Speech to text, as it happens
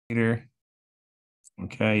later.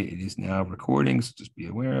 Okay, it is now recording, so just be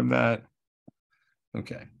aware of that.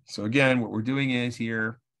 Okay, so again, what we're doing is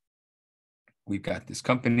here, we've got this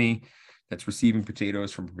company that's receiving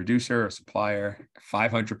potatoes from a producer, a supplier.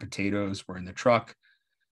 500 potatoes were in the truck.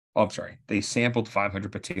 Oh, I'm sorry. They sampled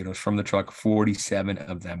 500 potatoes from the truck. 47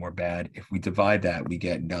 of them were bad. If we divide that, we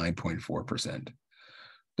get 9.4%.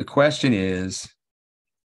 The question is,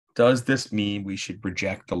 does this mean we should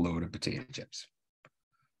reject the load of potato chips?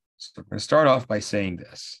 So we're going to start off by saying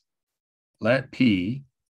this. Let P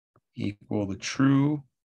equal the true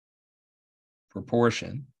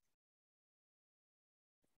proportion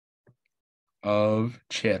of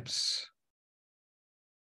chips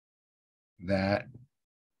that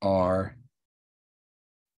are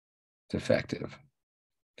defective.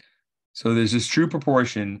 So there's this true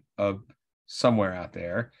proportion of somewhere out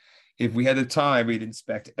there. If we had the time, we'd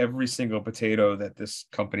inspect every single potato that this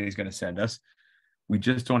company is going to send us. We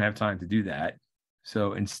just don't have time to do that.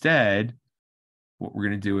 So instead, what we're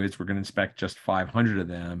going to do is we're going to inspect just 500 of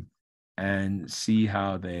them and see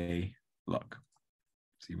how they look,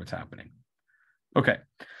 see what's happening. Okay,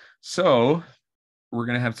 so we're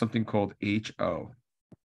going to have something called HO.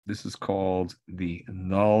 This is called the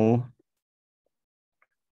null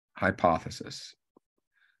hypothesis.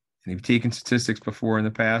 And if you've taken statistics before in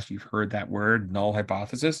the past, you've heard that word, null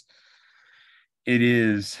hypothesis. It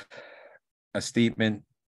is a statement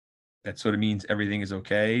that sort of means everything is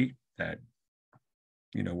okay, that,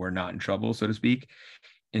 you know, we're not in trouble, so to speak.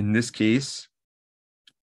 In this case,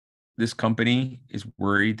 this company is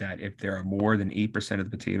worried that if there are more than 8%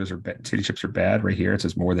 of the potatoes or potato chips are bad, right here, it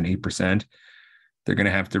says more than 8%, they're going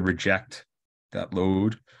to have to reject that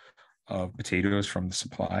load of potatoes from the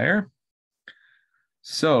supplier.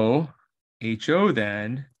 So HO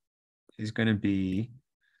then is going to be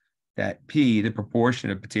that P, the proportion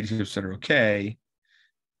of potato chips that are okay,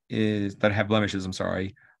 is that have blemishes, I'm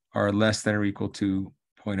sorry, are less than or equal to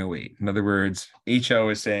 0.08. In other words, HO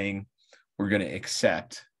is saying we're going to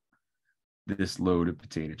accept this load of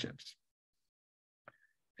potato chips.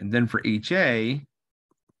 And then for HA,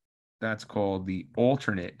 that's called the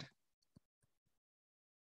alternate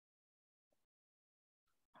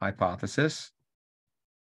hypothesis.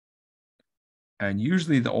 And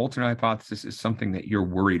usually the alternate hypothesis is something that you're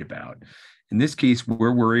worried about. In this case,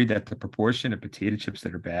 we're worried that the proportion of potato chips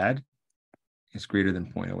that are bad is greater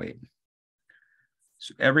than 0.08.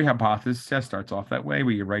 So every hypothesis test starts off that way,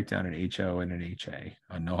 where you write down an HO and an HA,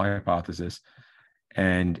 a null hypothesis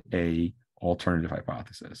and a alternative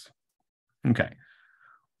hypothesis. Okay.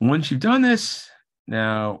 Once you've done this,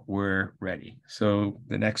 now we're ready. So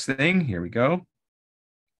the next thing, here we go.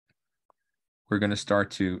 We're going to start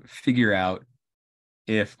to figure out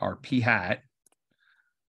if our P hat,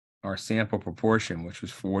 our sample proportion, which was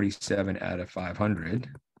 47 out of 500,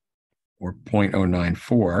 or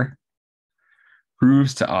 0.094,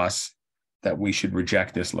 proves to us that we should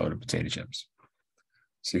reject this load of potato chips.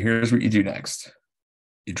 So here's what you do next.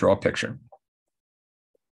 You draw a picture.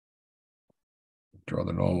 Draw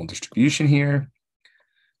the normal distribution here.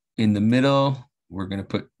 In the middle, we're going to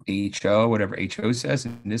put HO, whatever HO says.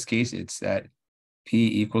 In this case, it's that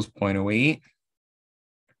P equals 0.08.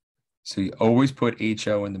 So you always put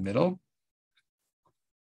HO in the middle.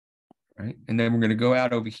 Right? And then we're going to go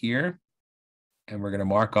out over here and we're going to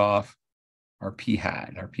mark off our P hat.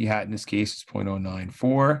 And our P hat in this case is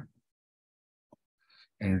 0.094.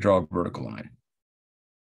 And draw a vertical line.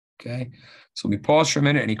 Okay, so let me pause for a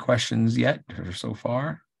minute. Any questions yet or so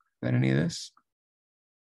far about any of this?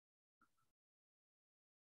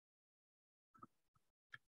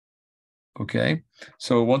 Okay,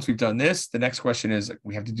 so once we've done this, the next question is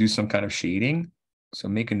we have to do some kind of shading. So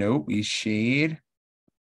make a note, we shade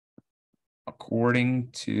according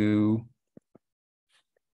to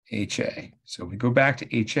HA. So we go back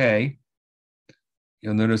to HA,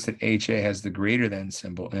 you'll notice that HA has the greater than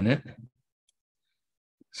symbol in it.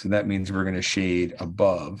 So that means we're going to shade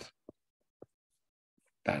above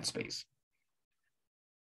that space.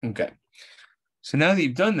 Okay. So now that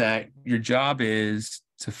you've done that, your job is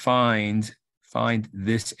to find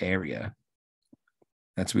this area.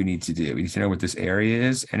 That's what we need to do. We need to know what this area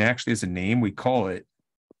is. And actually, as a name, we call it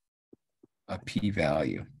a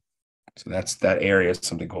p-value. So that's that area is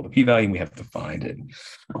something called a p-value, and we have to find it.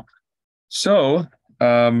 So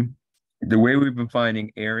the way we've been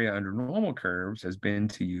finding area under normal curves has been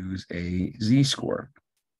to use a z-score.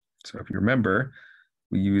 So if you remember,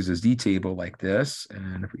 we use a z-table like this.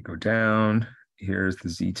 And if we go down, here's the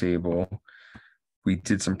z-table. We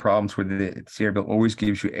did some problems with it. Table always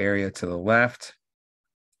gives you area to the left.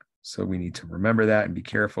 So we need to remember that and be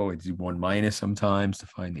careful. We do 1 minus sometimes to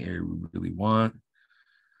find the area we really want.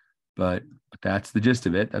 but that's the gist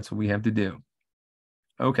of it. That's what we have to do.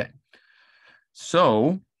 Okay.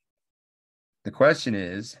 So the question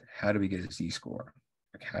is, how do we get a z-score?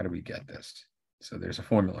 Like, how do we get this? So there's a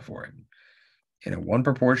formula for it. In a one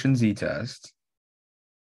proportion z-test,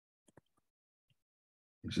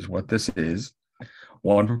 which is what this is,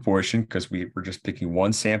 one proportion, because we're just picking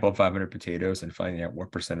one sample of 500 potatoes and finding out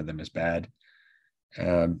what percent of them is bad.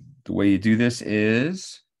 The way you do this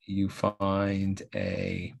is you find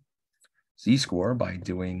a z-score by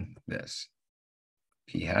doing this.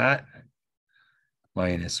 P hat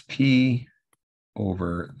minus P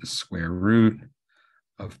over the square root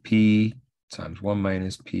of P times 1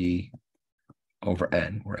 minus P over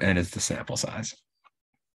N, where N is the sample size.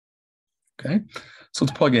 Okay, so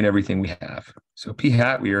let's plug in everything we have. So P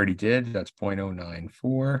hat we already did, that's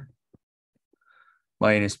 0.094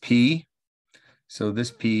 minus P. So this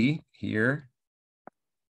P here,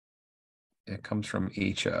 it comes from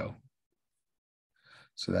HO.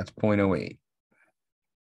 So that's 0.08.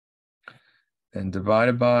 Then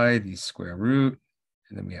divided by the square root,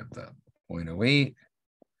 and then we have the 0.08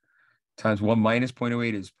 times 1 minus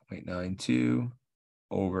 0.08 is 0.92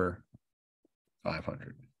 over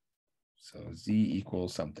 500. So Z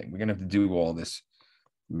equals something. We're going to have to do all this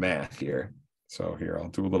math here. So here, I'll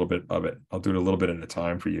do a little bit of it. I'll do it a little bit at a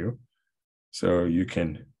time for you. So you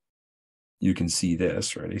can see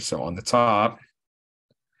this, ready? So on the top,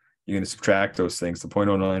 you're going to subtract those things, the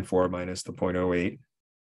 0.094 minus the 0.08,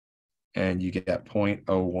 and you get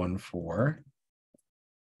 0.014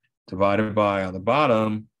 divided by, on the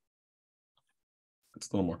bottom, it's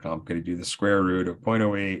a little more complicated, do the square root of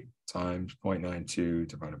 0.08 times 0.92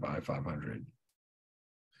 divided by 500.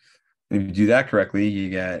 And if you do that correctly, you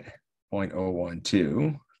get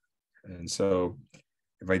 0.012. And so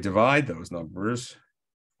if I divide those numbers,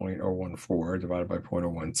 0.014 divided by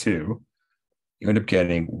 0.012, you end up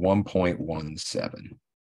getting 1.17.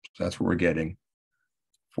 So that's what we're getting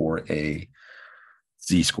for a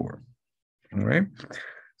z-score. All right.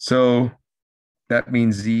 So that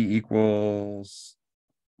means z equals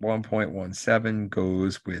 1.17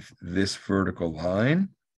 goes with this vertical line,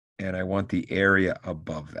 and I want the area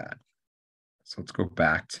above that. So let's go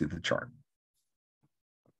back to the chart.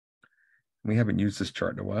 We haven't used this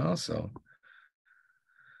chart in a while, so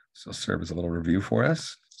serve as a little review for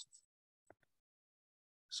us.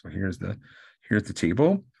 So here's the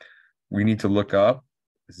table. We need to look up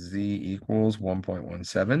z equals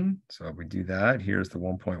 1.17. So if we do that, here's the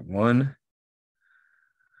 1.1.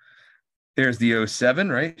 There's the 07,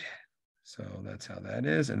 right? So that's how that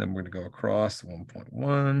is. And then we're going to go across the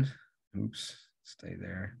 1.1. Oops, stay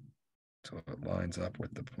there. So it lines up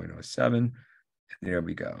with the 0.07. There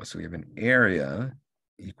we go. So we have an area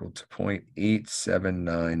equal to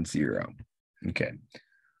 0.8790. Okay.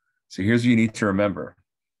 So here's what you need to remember.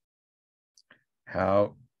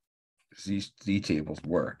 How these tables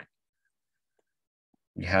work.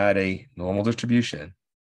 We had a normal distribution.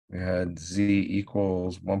 We had z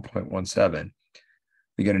equals 1.17.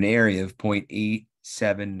 We got an area of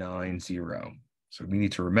 0.8790. So we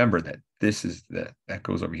need to remember that this is that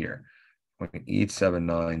goes over here,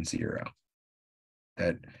 0.8790.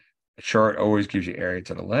 That chart always gives you area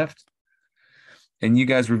to the left. And you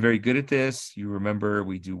guys were very good at this. You remember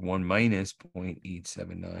we do 1 minus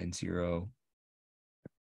 0.8790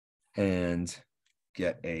 and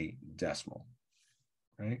get a decimal,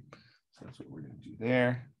 right? So that's what we're going to do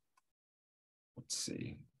there. Let's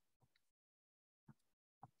see.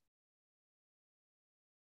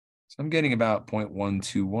 So I'm getting about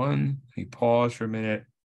 0.121. Let me pause for a minute.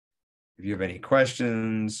 If you have any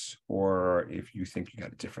questions, or if you think you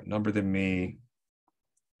got a different number than me,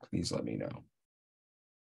 please let me know.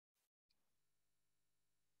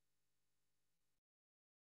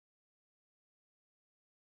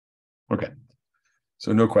 Okay,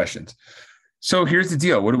 so no questions. So here's the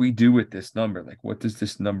deal. What do we do with this number? Like, what does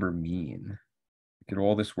this number mean? Look at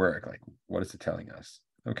all this work. Like, what is it telling us?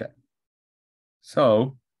 Okay.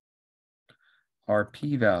 So our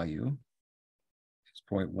p-value is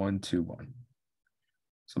 0.121.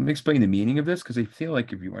 So let me explain the meaning of this, because I feel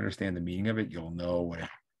like if you understand the meaning of it, you'll know what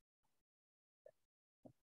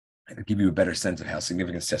it'll give you a better sense of how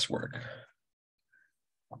significance tests work.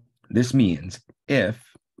 This means if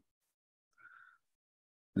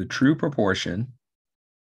the true proportion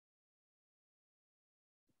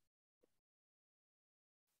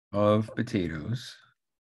of potatoes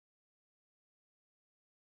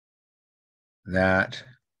that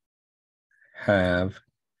have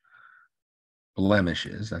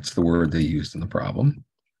blemishes, that's the word they used in the problem,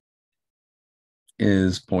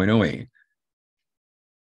 is 0.08,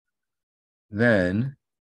 then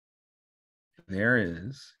there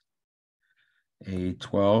is a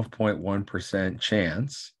 12.1%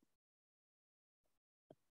 chance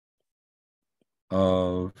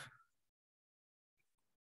of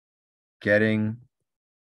getting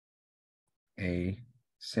a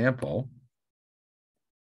sample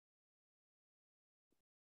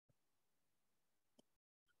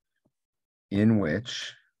in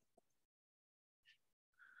which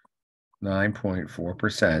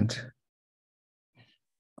 9.4%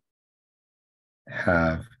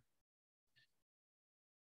 have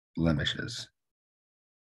blemishes.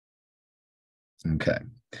 Okay.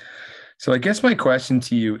 So I guess my question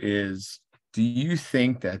to you is, do you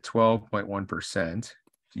think that 12.1%,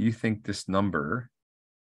 do you think this number,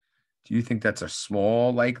 do you think that's a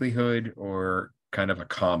small likelihood or kind of a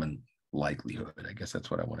common likelihood? I guess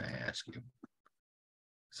that's what I want to ask you.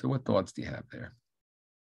 So what thoughts do you have there?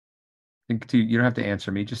 You don't have to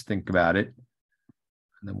answer me, just think about it, and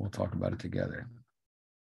then we'll talk about it together.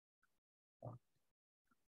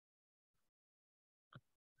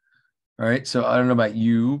 All right, so I don't know about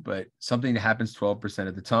you, but something that happens 12%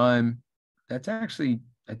 of the time, that's actually,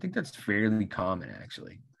 I think that's fairly common,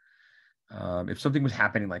 actually. If something was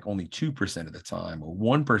happening like only 2% of the time or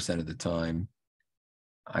 1% of the time,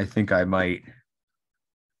 I think I might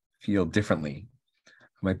feel differently.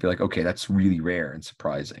 I might be like, okay, that's really rare and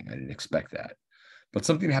surprising. I didn't expect that. But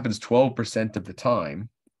something that happens 12% of the time,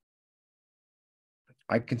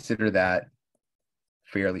 I consider that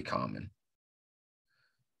fairly common.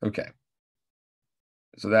 Okay.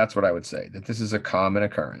 So that's what I would say, that this is a common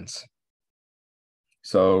occurrence.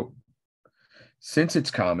 So since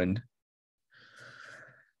it's common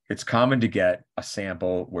to get a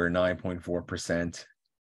sample where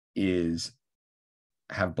 9.4%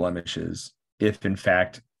 have blemishes. If in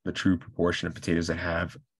fact the true proportion of potatoes that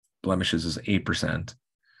have blemishes is 8%,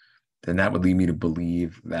 then that would lead me to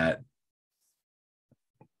believe that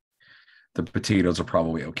the potatoes are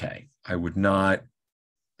probably okay. I would not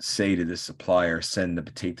say to the supplier, send the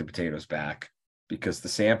potatoes back, because the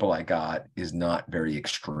sample I got is not very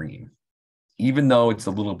extreme. Even though it's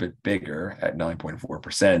a little bit bigger at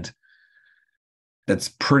 9.4%, that's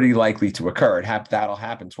pretty likely to occur. That'll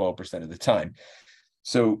happen 12% of the time.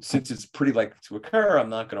 So since it's pretty likely to occur, I'm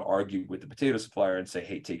not going to argue with the potato supplier and say,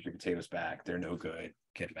 hey, take your potatoes back. They're no good.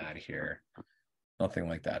 Get them out of here. Nothing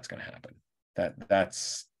like that's going to happen.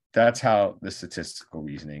 That's how the statistical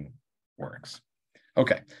reasoning works.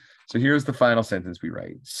 Okay, so here's the final sentence we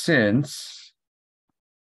write. Since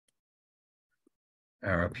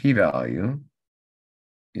our p-value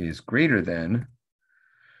is greater than,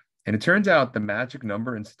 and it turns out the magic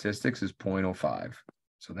number in statistics is 0.05.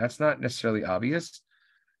 So that's not necessarily obvious,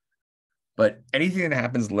 but anything that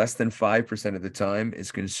happens less than 5% of the time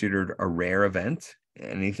is considered a rare event.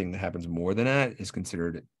 Anything that happens more than that is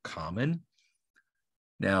considered common.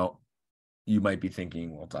 Now, you might be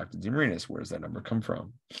thinking, well, Dr. DeMarinis, where does that number come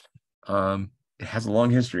from? It has a long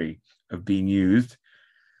history of being used.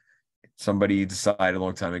 Somebody decided a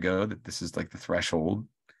long time ago that this is like the threshold.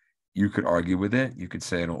 You could argue with it. You could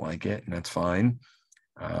say, I don't like it, and that's fine.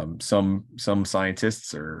 Some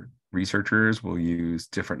scientists or researchers will use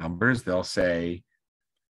different numbers. They'll say,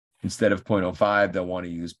 instead of 0.05, they'll want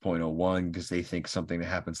to use 0.01 because they think something that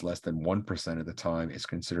happens less than 1% of the time is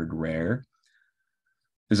considered rare.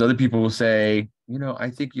 There's other people who say, I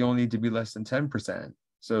think you only need to be less than 10%.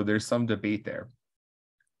 So there's some debate there.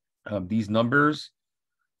 These numbers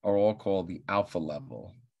are all called the alpha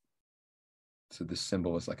level. So this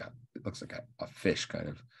symbol is it looks like a fish kind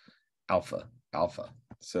of alpha.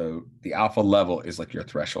 So the alpha level is like your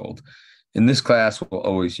threshold. In this class, we'll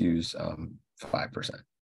always use 5%.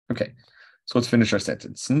 Okay, so let's finish our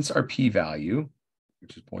sentence. Since our p-value,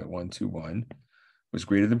 which is 0.121, was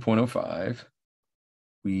greater than 0.05,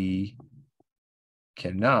 we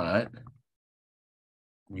cannot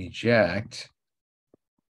reject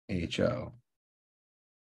HO.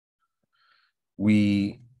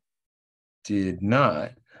 We did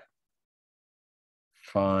not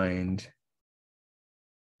find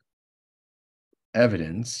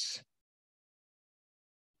evidence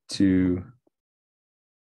to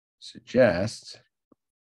suggest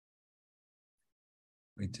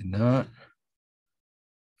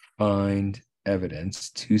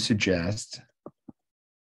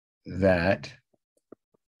that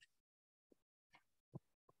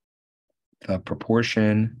the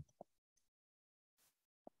proportion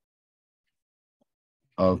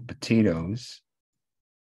of potatoes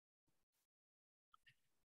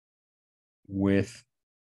with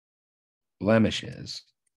blemishes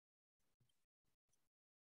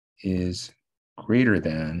is greater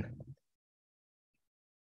than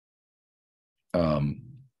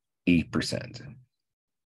 8%.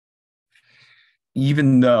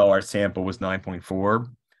 even though our sample was 9.4,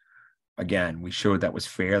 again, we showed that was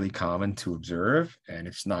fairly common to observe, and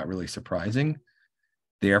it's not really surprising.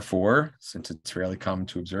 Therefore, since it's fairly common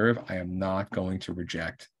to observe, I am not going to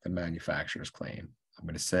reject the manufacturer's claim. I'm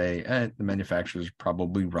going to say the manufacturer is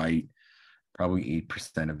probably right. Probably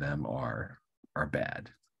 8% of them are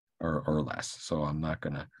bad or less. So I'm not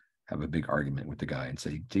going to have a big argument with the guy and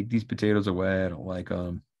say, take these potatoes away. I don't like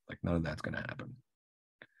them. Like, none of that's going to happen.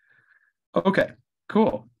 Okay,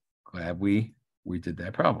 cool. Glad we did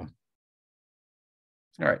that problem.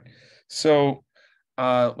 All right. So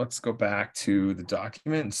let's go back to the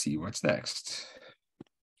document and see what's next.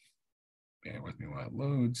 Bear with me while it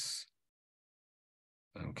loads.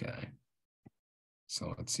 Okay.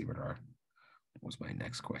 So let's see what was my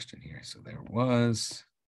next question here. So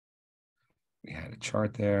we had a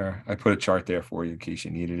chart there. I put a chart there for you in case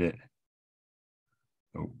you needed it.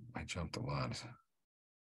 Oh, I jumped a lot.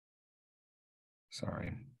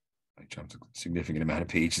 Sorry. I jumped a significant amount of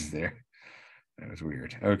pages there. That was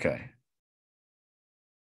weird. Okay.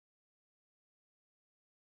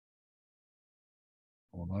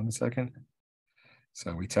 Hold on a second.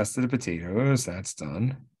 So we tested the potatoes. That's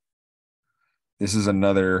done. This is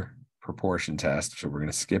another proportion test. So we're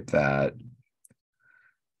going to skip that.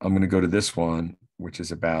 I'm going to go to this one, which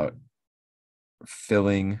is about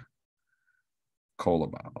filling cola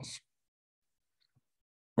bottles.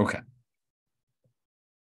 Okay.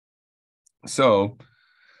 So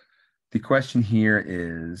the question here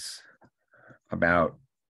is about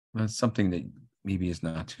something that maybe is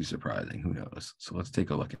not too surprising. Who knows? So let's take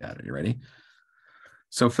a look at it. You ready?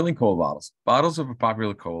 So filling cola bottles. Bottles of a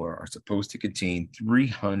popular cola are supposed to contain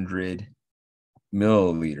 300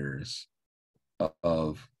 milliliters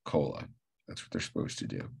of cola. That's what they're supposed to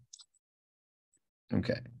do.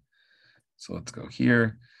 Okay. So let's go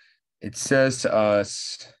here. It says to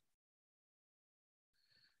us,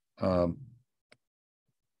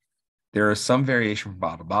 there is some variation from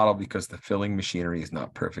bottle to bottle because the filling machinery is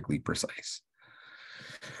not perfectly precise.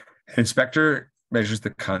 An inspector measures the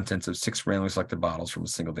contents of 6 randomly selected bottles from a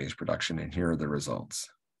single day's production, and here are the results.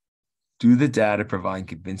 Do the data provide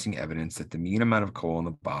convincing evidence that the mean amount of cola in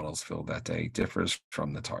the bottles filled that day differs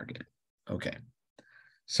from the target? Okay.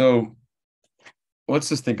 So let's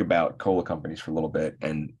just think about cola companies for a little bit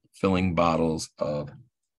and filling bottles of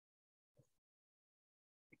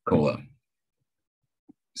cola.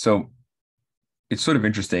 So it's sort of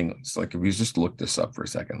interesting. It's like, if we just look this up for a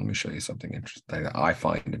second, let me show you something interesting that I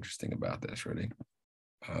find interesting about this. Ready?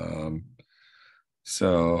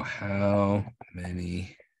 So how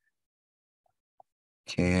many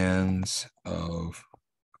cans of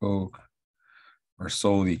Coke are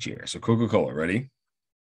sold each year? So Coca-Cola, ready?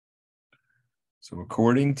 So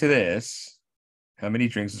according to this, how many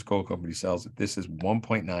drinks does Coca Company sells? This is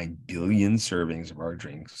 1.9 billion servings of our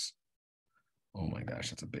drinks. Oh my gosh,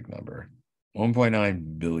 that's a big number.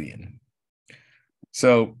 1.9 billion.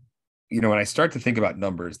 So, when I start to think about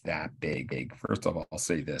numbers that big, first of all, I'll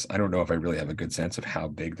say this. I don't know if I really have a good sense of how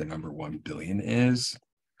big the number 1 billion is,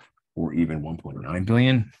 or even 1.9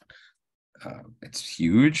 billion. It's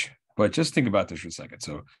huge, but just think about this for a second.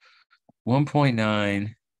 So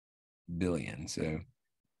 1.9 billion. So I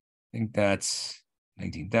think that's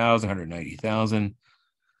 19,000, 190,000.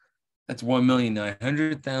 That's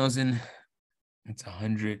 1,900,000. It's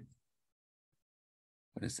 100.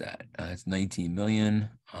 What is that? It's 19 million,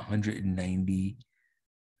 190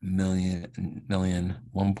 million,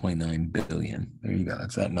 1.9 billion. There you go.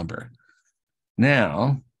 That's that number.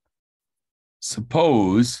 Now,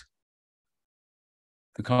 suppose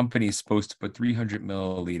the company is supposed to put 300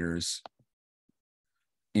 milliliters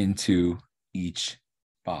into each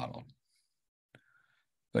bottle.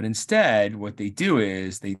 But instead, what they do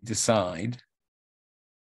is they decide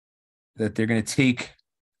that they're going to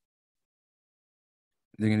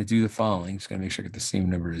do the following. Just going to make sure I get the same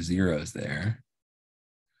number of zeros there.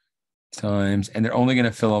 Times, and they're only going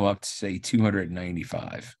to fill them up to, say,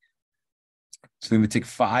 295. So they would take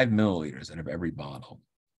 5 milliliters out of every bottle.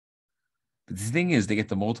 But the thing is, they get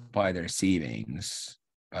to multiply their savings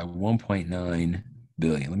by 1.9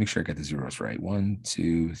 billion. Let me make sure I got the zeros right. 1,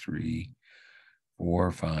 2, 3,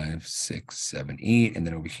 4, 5, 6, 7, 8. And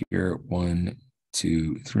then over here, 1,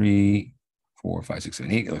 2, 3, 4, 5, 6,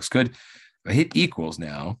 7, 8. It looks good. If I hit equals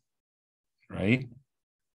now, right?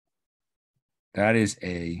 That is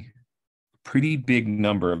a pretty big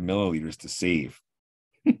number of milliliters to save.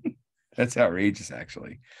 That's outrageous,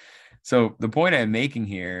 actually. So the point I'm making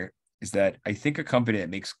here is that I think a company that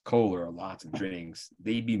makes cola or lots of drinks,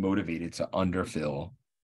 they'd be motivated to underfill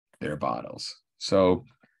their bottles. So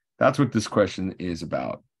that's what this question is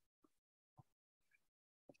about.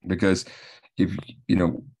 because if you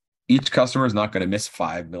know each customer is not going to miss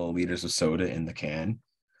 5 milliliters of soda in the can,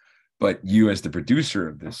 but you as the producer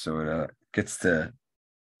of this soda gets to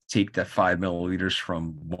take that 5 milliliters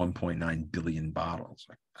from 1.9 billion bottles.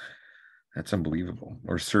 That's unbelievable.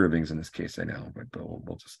 Or servings in this case, I know, but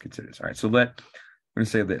we'll just consider this. All right, so I'm going to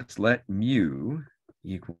say this. Let mu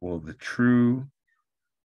equal the true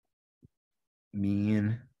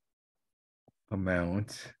mean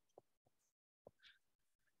amount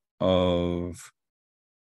of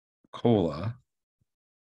cola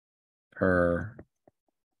per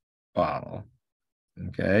bottle.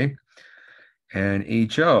 Okay. And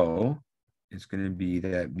HO is going to be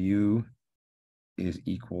that mu is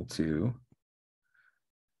equal to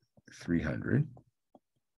 300.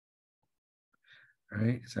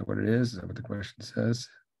 Right? Is that what it is? Is that what the question says?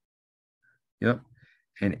 Yep.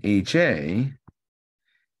 And HA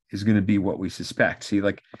is going to be what we suspect. See,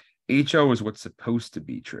 like HO is what's supposed to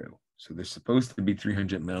be true. So there's supposed to be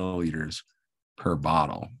 300 milliliters per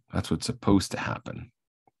bottle. That's what's supposed to happen.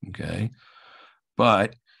 Okay.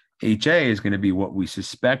 But HA is going to be what we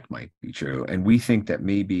suspect might be true. And we think that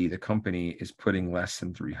maybe the company is putting less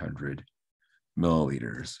than 300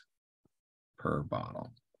 milliliters per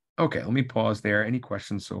bottle. Okay, let me pause there. Any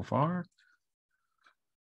questions so far?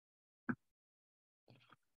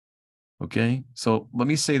 Okay, so let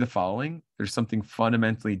me say the following. There's something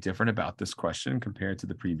fundamentally different about this question compared to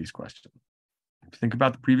the previous question. If you think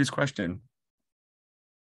about the previous question,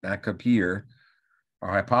 back up here,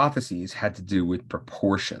 our hypotheses had to do with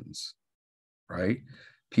proportions, right?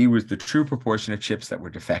 P was the true proportion of chips that were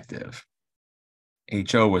defective.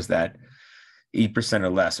 HO was that 8% or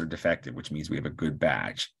less are defective, which means we have a good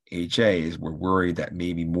batch. HA is we're worried that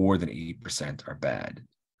maybe more than 8% are bad.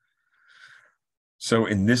 So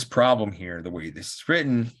in this problem here, the way this is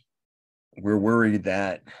written, we're worried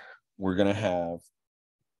that we're going to have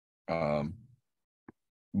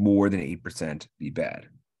more than 8% be bad.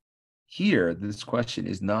 Here, this question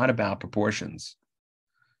is not about proportions.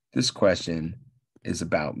 This question is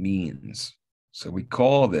about means. So we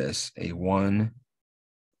call this a one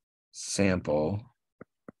sample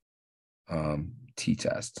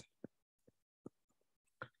t-test.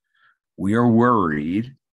 We are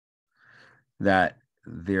worried that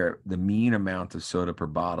the mean amount of soda per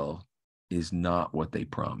bottle is not what they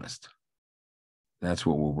promised. That's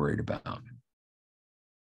what we're worried about.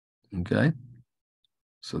 Okay,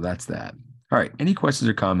 so that's that. All right, any questions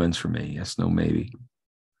or comments for me? Yes, no, maybe.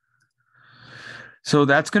 So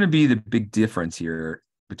that's going to be the big difference here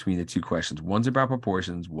between the two questions. One's about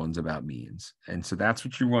proportions, one's about means. And so that's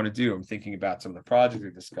what you want to do. I'm thinking about some of the projects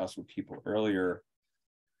we discussed with people earlier.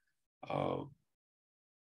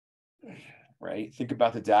 Right? Think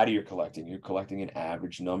about the data you're collecting. You're collecting an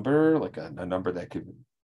average number, like a number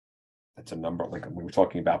that's a number like we were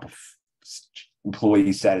talking about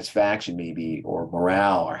employee satisfaction, maybe, or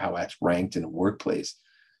morale, or how that's ranked in a workplace.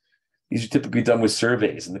 These are typically done with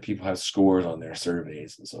surveys, and the people have scores on their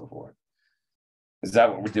surveys and so forth. Is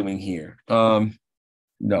that what we're doing here?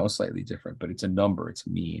 No, slightly different, but it's a number, it's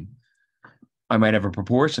a mean. I might have a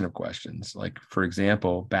proportion of questions. Like, for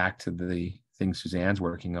example, back to the thing Suzanne's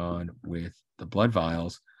working on with the blood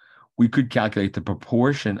vials, we could calculate the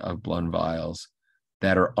proportion of blood vials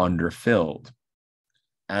that are underfilled,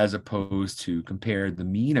 as opposed to compare the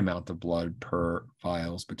mean amount of blood per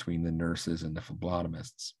vials between the nurses and the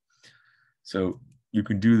phlebotomists. So you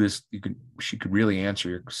can do this. She could really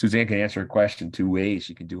Suzanne can answer a question two ways.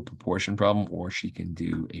 She can do a proportion problem, or she can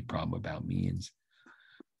do a problem about means.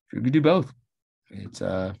 You could do both. It's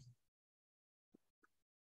who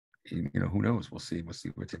knows? We'll see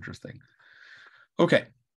what's interesting. Okay,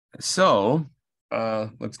 so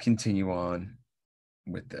let's continue on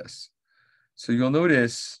with this. So you'll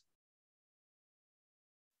notice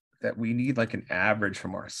that we need like an average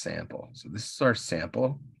from our sample. So this is our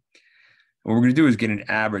sample. What we're going to do is get an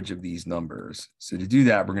average of these numbers. So to do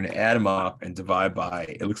that, we're going to add them up and divide by,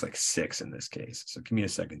 it looks like 6 in this case. So give me a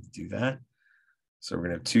second to do that. So we're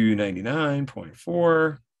going to have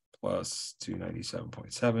 299.4 plus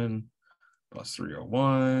 297.7 plus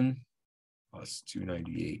 301 plus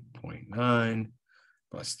 298.9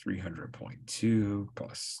 plus 300.2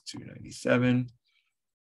 plus 297.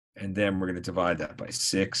 And then we're going to divide that by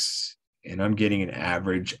 6. And I'm getting an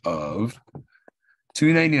average of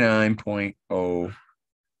 299.03.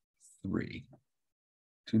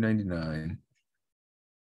 299.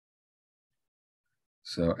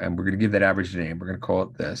 So, and we're going to give that average a name. We're going to call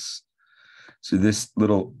it this. So this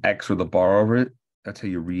little X with a bar over it, that's how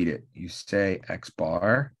you read it. You say X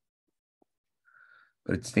bar,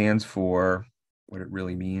 but it stands for, what it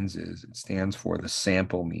really means is it stands for the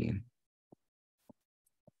sample mean.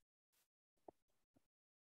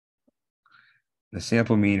 The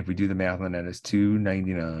sample mean, if we do the math on that, is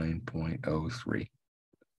 299.03.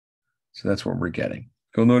 So that's what we're getting.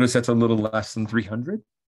 You'll notice that's a little less than 300,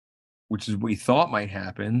 which is what we thought might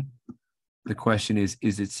happen. The question is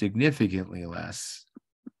it significantly less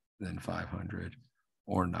than 500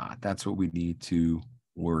 or not? That's what we need to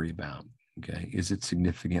worry about. Okay, is it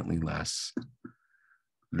significantly less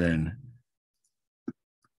than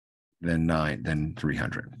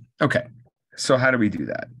 300? Okay, so how do we do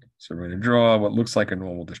that? So we're going to draw what looks like a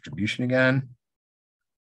normal distribution again.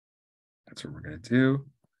 That's what we're going to do.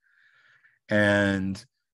 And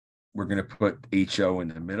we're going to put HO in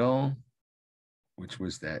the middle, which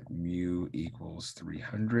was that mu equals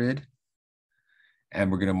 300.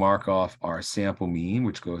 And we're going to mark off our sample mean,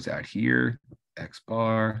 which goes out here, X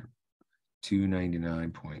bar,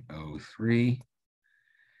 299.03.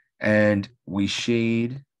 And we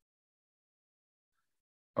shade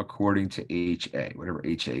according to HA, whatever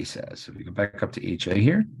HA says. So if we go back up to HA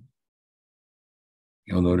here,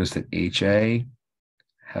 you'll notice that HA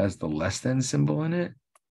has the less than symbol in it.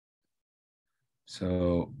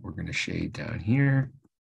 So we're going to shade down here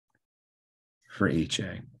for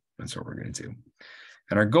HA. That's what we're going to do.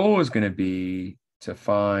 And our goal is going to be to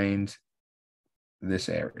find this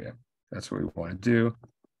area. That's what we want to do.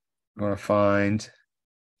 We want to find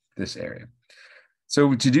this area.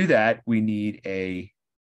 So to do that, we need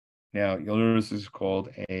now you'll notice this is called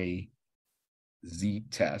a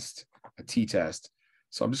z-test, a t-test.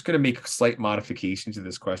 So I'm just going to make a slight modification to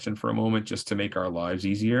this question for a moment, just to make our lives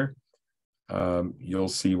easier. You'll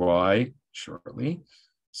see why shortly.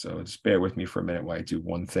 So just bear with me for a minute while I do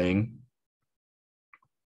one thing.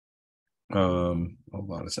 Hold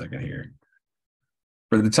on a second here.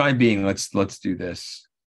 For the time being, let's do this.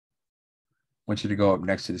 I want you to go up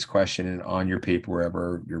next to this question and on your paper,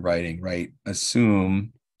 wherever you're writing, right?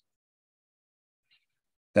 Assume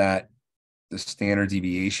that the standard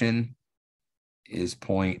deviation is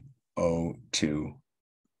 0.02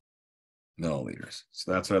 milliliters.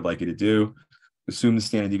 So that's what I'd like you to do. Assume the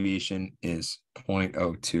standard deviation is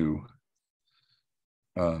 0.02. Do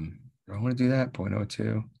I want to do that?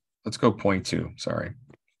 0.02. Let's go 0.2. Sorry.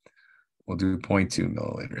 We'll do 0.2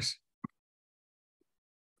 milliliters.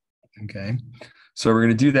 Okay. So we're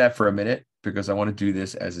going to do that for a minute because I want to do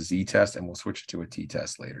this as a z-test, and we'll switch it to a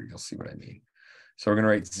t-test later. You'll see what I mean. So we're going to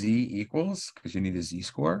write z equals, because you need a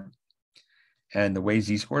z-score. And the way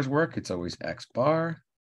z-scores work, it's always x bar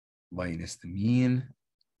minus the mean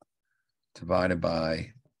divided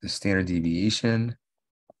by the standard deviation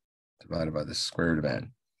divided by the square root of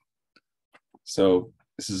n. So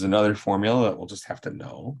this is another formula that we'll just have to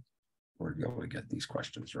know. We're going to get these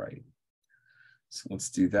questions right. So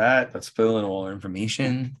let's do that. Let's fill in all our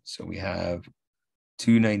information. So we have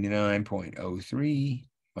 299.03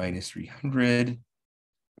 minus 300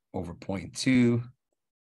 over 0.2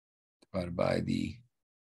 divided by the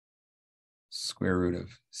square root of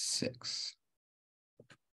 6.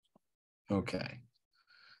 Okay.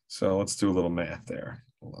 So let's do a little math there.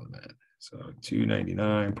 Hold on a minute. So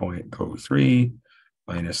 299.03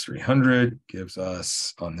 minus 300 gives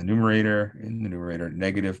us on the numerator,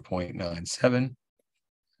 negative 0.97.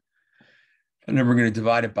 And then we're going to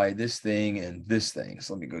divide it by this thing and this thing.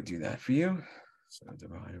 So let me go do that for you. So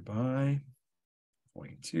divided by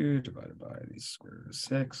 0.2 divided by the square root of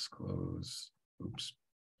 6, close. Oops.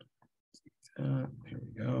 Here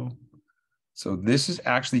we go. So this is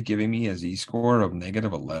actually giving me a z-score of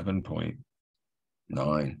negative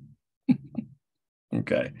 11.9.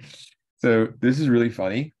 Okay. So this is really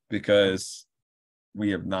funny because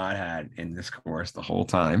we have not had in this course the whole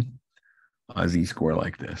time a z-score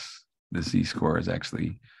like this. This z-score is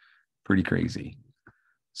actually pretty crazy.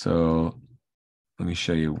 So let me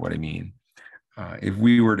show you what I mean. If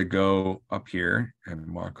we were to go up here and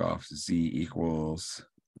mark off z equals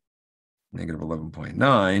negative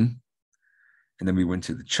 11.9, and then we went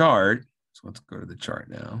to the chart. So let's go to the chart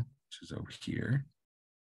now, which is over here.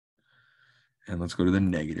 And let's go to the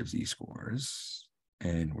negative z-scores.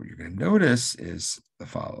 And what you're going to notice is the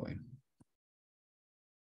following.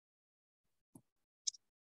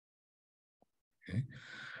 Okay.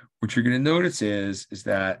 What you're going to notice is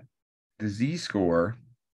that the z-score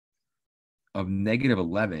of negative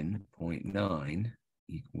 11.9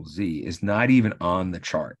 equals z is not even on the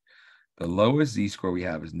chart. The lowest z-score we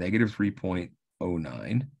have is negative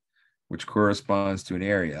 3.09, which corresponds to an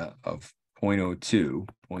area of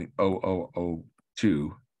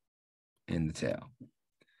 0.02 in the tail.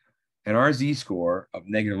 And our z-score of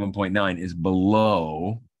negative 1.9 is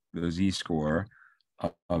below the z-score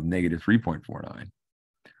of negative 3.49.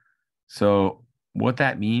 So what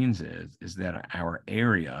that means is that our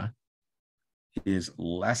area is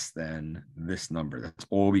less than this number. That's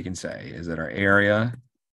all we can say, is that our area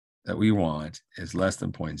that we want is less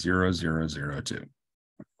than 0.0002.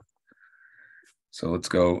 So let's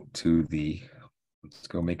go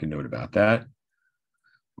make a note about that.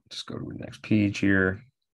 Just go to the next page here.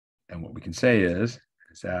 And what we can say is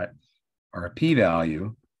that our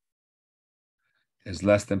p-value is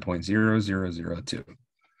less than 0.0002.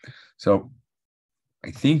 So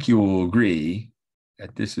I think you will agree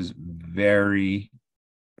that this is very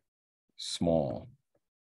small.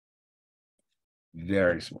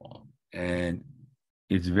 Very small. And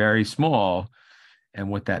it's very small. And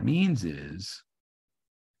what that means is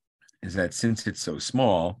that since it's so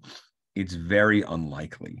small, it's very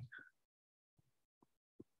unlikely.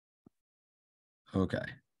 Okay.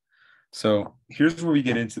 So here's where we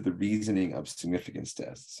get into the reasoning of significance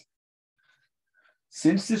tests.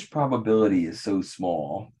 Since this probability is so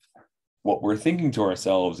small, what we're thinking to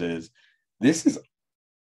ourselves is, this is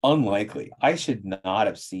unlikely. I should not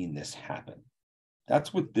have seen this happen.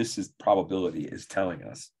 That's what probability is telling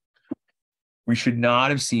us. We should not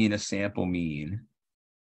have seen a sample mean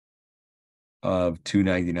of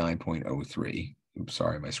 299.03. Oops,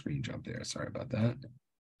 sorry, my screen jumped there. Sorry about that.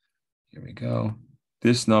 Here we go.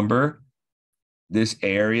 This number, this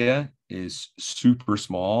area is super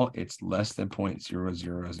small. It's less than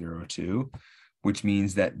 0.0002, which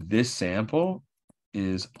means that this sample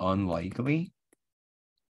is unlikely.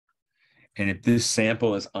 And if this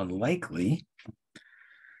sample is unlikely,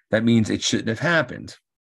 that means it shouldn't have happened.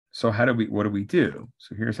 So what do we do?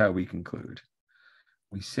 So here's how we conclude.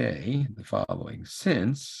 We say the following: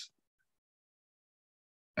 since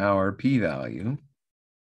our p-value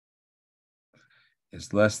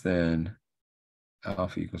is less than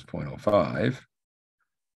alpha equals 0.05,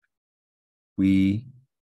 we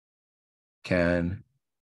can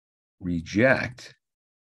reject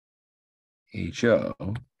HO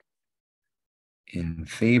in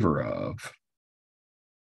favor of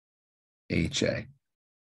HA.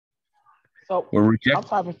 So I'm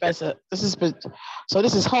sorry, Professor. This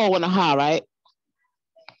is whole and a high, right?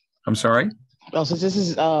 I'm sorry? Oh, so this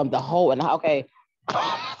is the whole and a high. Okay.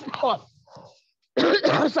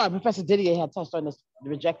 I'm sorry, Professor Didier had touched on this,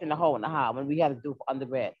 rejecting the whole and the high when we had to do for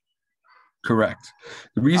undergrad. Correct.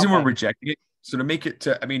 The reason we're rejecting it, so to make it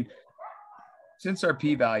since our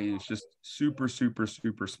p-value is just super, super,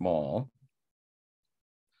 super small,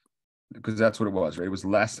 because that's what it was, right? It was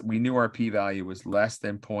less. We knew our p-value was less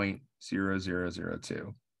than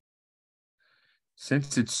 0.0002.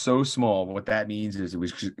 Since it's so small, what that means is it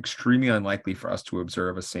was extremely unlikely for us to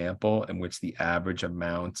observe a sample in which the average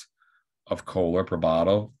amount of cola per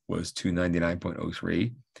bottle was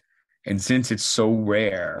 299.03. And since it's so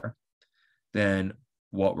rare, then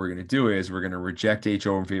what we're going to do is we're going to reject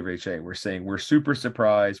HO in favor of HA. We're saying we're super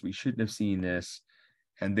surprised. We shouldn't have seen this.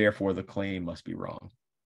 And therefore, the claim must be wrong.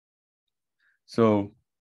 So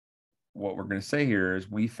what we're going to say here is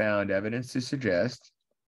we found evidence to suggest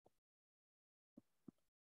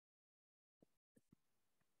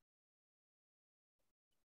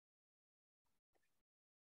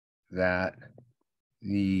that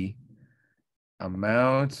the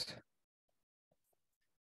amount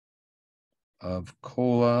of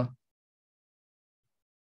cola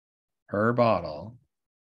per bottle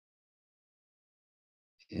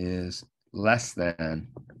is less than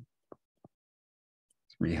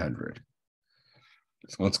 300.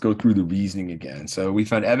 So let's go through the reasoning again. So we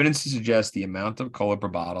found evidence to suggest the amount of cola per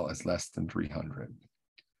bottle is less than 300.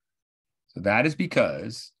 So that is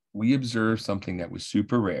because we observed something that was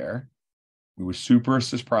super rare. We were super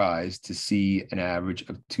surprised to see an average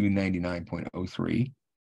of 299.03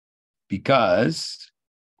 because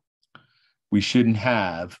we shouldn't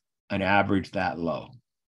have an average that low.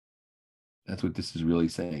 That's what this is really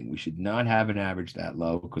saying. We should not have an average that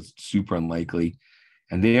low because it's super unlikely.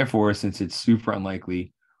 And therefore, since it's super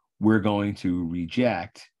unlikely, we're going to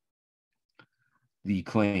reject the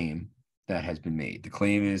claim that has been made. The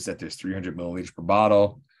claim is that there's 300 milliliters per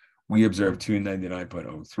bottle. We observe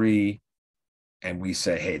 299.03. And we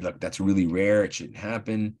say, hey, look, that's really rare. It shouldn't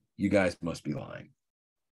happen. You guys must be lying.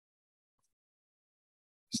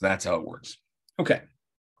 So that's how it works. Okay.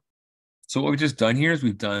 So what we've just done here is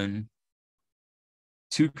we've done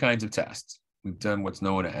two kinds of tests. We've done what's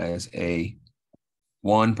known as a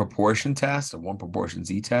one proportion test, a one proportion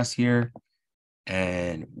z-test here.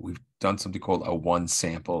 And we've done something called a one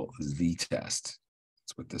sample z-test.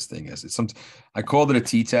 That's what this thing is. I called it a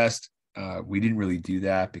t-test. We didn't really do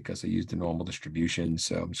that because I used a normal distribution.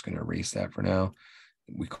 So I'm just going to erase that for now.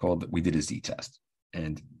 We did a z-test.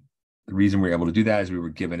 And the reason we were able to do that is we were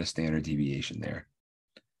given a standard deviation there.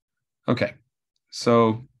 Okay.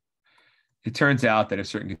 So it turns out that if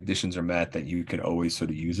certain conditions are met, that you can always sort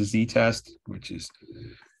of use a z-test, which is,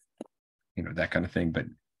 that kind of thing. But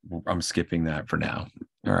I'm skipping that for now.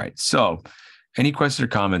 All right. So any questions or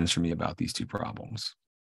comments for me about these two problems?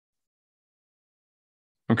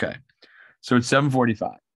 Okay. So it's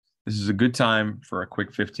 7:45. This is a good time for a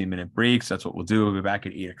quick 15-minute break. So that's what we'll do. We'll be back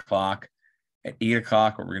at 8 o'clock. At 8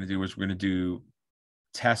 o'clock, what we're going to do is we're going to do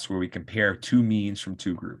tests where we compare two means from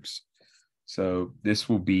two groups. So this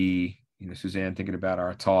will be, Suzanne, thinking about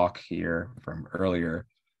our talk here from earlier.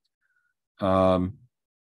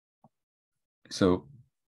 So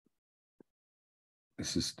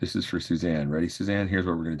this is for Suzanne. Ready, Suzanne? Here's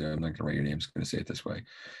what we're going to do. I'm not going to write your name. I'm just going to say it this way.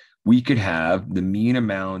 We could have the mean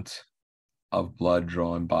amount of blood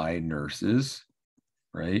drawn by nurses,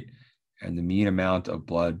 right? And the mean amount of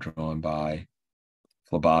blood drawn by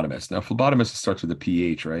phlebotomists. Now, phlebotomist starts with a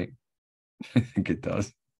PH, right? I think it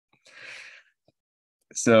does.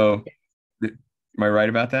 So, am I right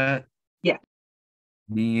about that? Yeah.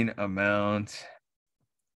 Mean amount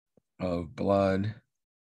of blood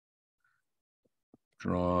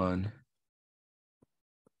drawn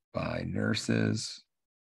by nurses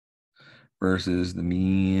versus the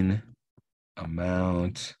mean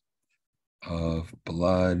amount of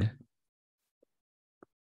blood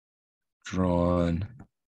drawn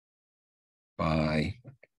by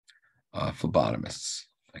phlebotomists.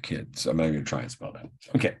 I can't, so I'm not going to try and spell that.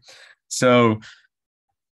 Okay. So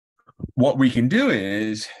what we can do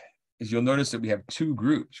is you'll notice that we have two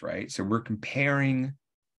groups, right? So we're comparing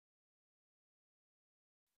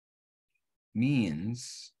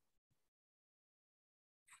means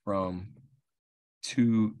from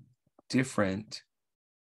two different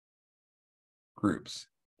groups.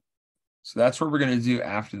 So that's what we're going to do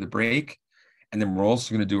after the break. And then we're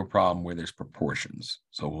also going to do a problem where there's proportions.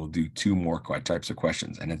 So we'll do two more types of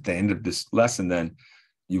questions. And at the end of this lesson, then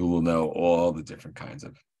you will know all the different kinds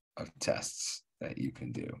of tests that you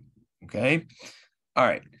can do. Okay. All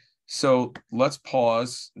right. So let's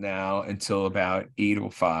pause now until about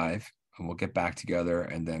 8:05, and we'll get back together,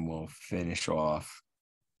 and then we'll finish off.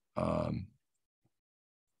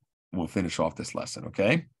 We'll finish off this lesson.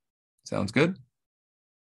 Okay. Sounds good.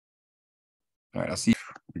 All right. I'll see.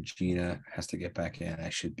 Regina has to get back in.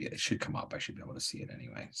 It should come up. I should be able to see it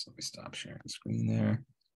anyway. So let me stop sharing the screen there.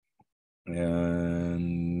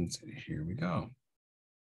 And here we go.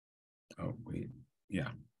 Oh, wait. Yeah.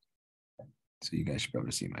 So you guys should be able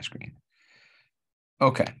to see my screen.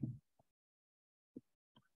 Okay.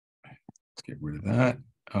 Let's get rid of that.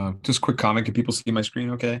 Just quick comment. Can people see my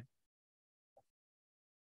screen okay?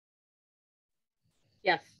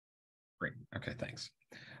 Yes. Great. Okay, thanks.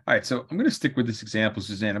 All right, so I'm going to stick with this example,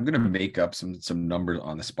 Suzanne. I'm going to make up some numbers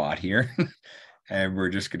on the spot here, and we're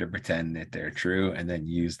just going to pretend that they're true, and then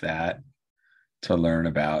use that to learn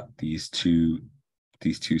about these two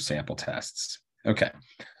sample tests. Okay,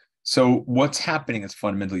 so what's happening is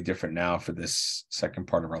fundamentally different now for this second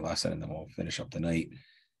part of our lesson, and then we'll finish up the night,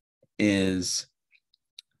 is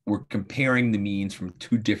we're comparing the means from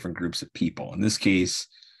two different groups of people. In this case,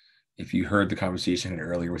 if you heard the conversation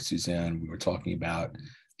earlier with Suzanne, we were talking about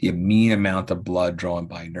the mean amount of blood drawn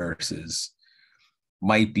by nurses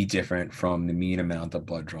might be different from the mean amount of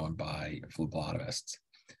blood drawn by phlebotomists.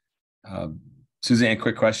 Suzanne,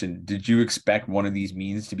 quick question. Did you expect one of these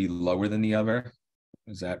means to be lower than the other?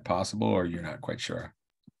 Is that possible, or you're not quite sure?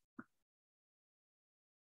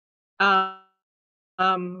 We're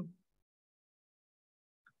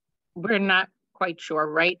not quite sure.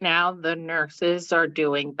 Right now, the nurses are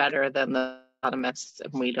doing better than the phlebotomists,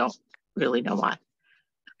 and we don't really know why.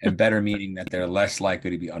 And better meaning that they're less likely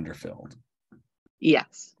to be underfilled.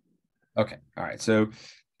 Yes. Okay. All right. So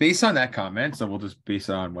based on that comment, so we'll just base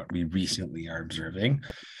it on what we recently are observing.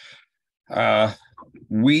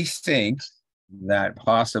 We think that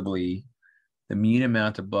possibly the mean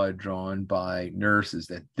amount of blood drawn by nurses,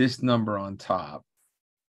 that this number on top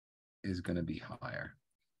is going to be higher.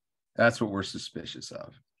 That's what we're suspicious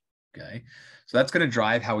of. Okay. So that's going to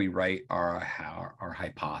drive how we write our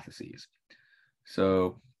hypotheses.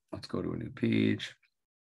 So let's go to a new page.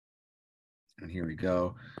 And here we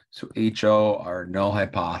go. So HO, our null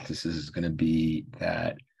hypothesis is going to be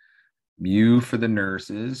that mu for the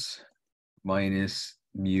nurses minus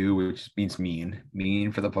mu, which means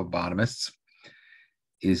mean for the phlebotomists,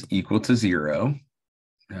 is equal to 0.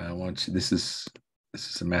 I want you, this is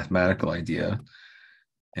a mathematical idea.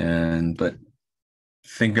 But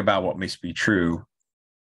think about what must be true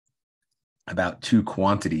about two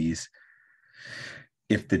quantities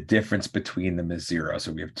if the difference between them is 0.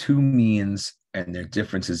 So we have two means and their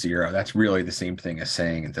difference is 0, that's really the same thing as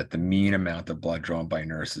saying that the mean amount of blood drawn by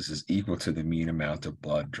nurses is equal to the mean amount of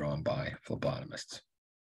blood drawn by phlebotomists.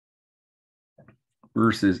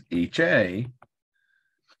 Versus HA,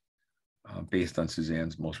 based on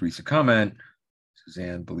Suzanne's most recent comment,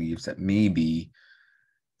 Suzanne believes that maybe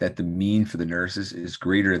that the mean for the nurses is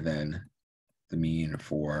greater than the mean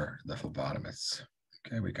for the phlebotomists.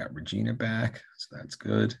 Okay, we got Regina back, so that's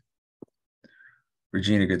good.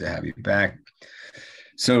 Regina, good to have you back.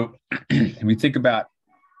 So when we think about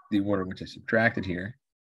the order in which I subtracted here,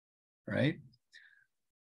 right?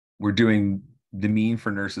 We're doing the mean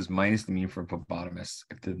for nurses minus the mean for phlebotomists.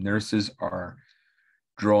 If the nurses are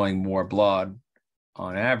drawing more blood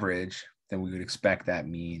on average, then we would expect that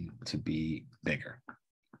mean to be bigger.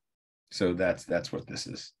 So that's what this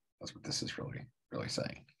is. That's what this is really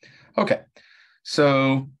saying. Okay,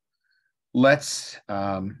 so let's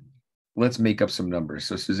make up some numbers.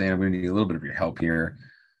 So Suzanne, we need a little bit of your help here.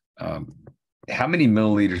 How many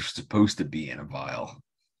milliliters are supposed to be in a vial?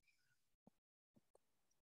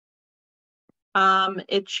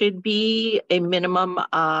 It should be a minimum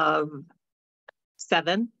of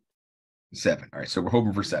 7. 7. All right, so we're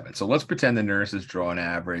hoping for 7. So let's pretend the nurses draw an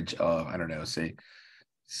average of, I don't know, say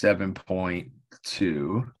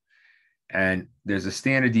 7.2. And there's a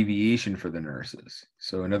standard deviation for the nurses.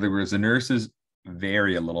 So in other words, the nurses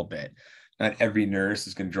vary a little bit. Not every nurse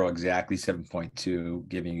is going to draw exactly 7.2,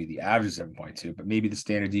 giving you the average of 7.2, but maybe the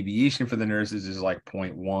standard deviation for the nurses is like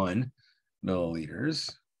 0.1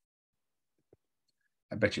 milliliters.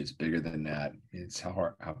 I bet you it's bigger than that. It's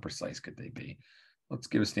how precise could they be? Let's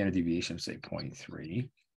give a standard deviation of say 0.3.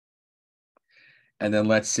 And then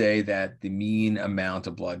let's say that the mean amount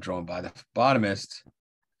of blood drawn by the phlebotomist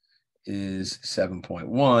is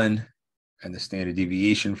 7.1, and the standard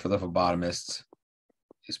deviation for the phlebotomist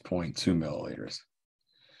is 0.2 milliliters.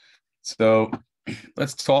 So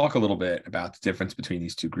let's talk a little bit about the difference between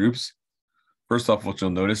these two groups. First off, what you'll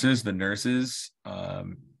notice is the nurses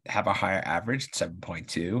have a higher average,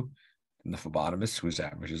 7.2, than the phlebotomist, whose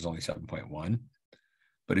average is only 7.1.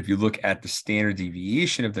 But if you look at the standard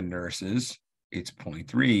deviation of the nurses, it's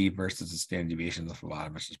 0.3 versus the standard deviation of the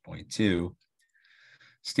phlebotomist is 0.2.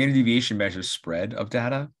 Standard deviation measures spread of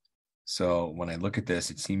data. So when I look at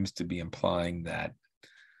this, it seems to be implying that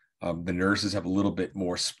the nurses have a little bit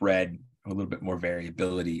more spread, a little bit more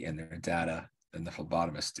variability in their data than the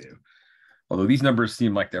phlebotomists do. Although these numbers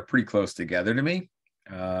seem like they're pretty close together to me.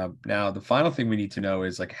 Now, the final thing we need to know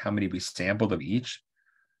is like how many we sampled of each.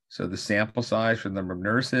 So the sample size for the number of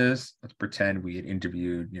nurses, let's pretend we had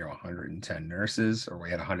interviewed 110 nurses, or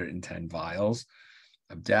we had 110 vials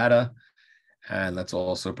of data. And let's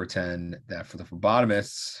also pretend that for the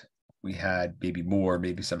phlebotomists, we had maybe more,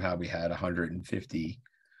 maybe somehow we had 150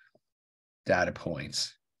 data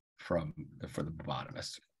points for the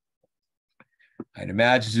phlebotomist. I'd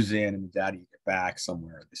imagine, Suzanne, in the data you get back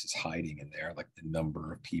somewhere, this is hiding in there, like the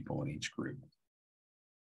number of people in each group.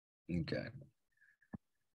 Okay.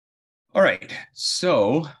 All right.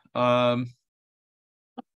 So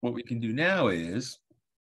what we can do now is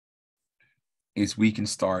we can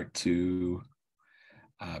start to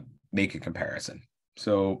make a comparison.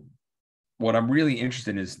 So what I'm really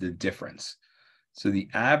interested in is the difference. So the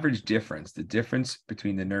average difference, the difference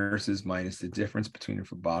between the nurses minus the difference between the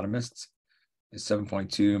phlebotomists is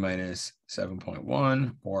 7.2 minus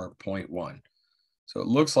 7.1, or 0.1. So it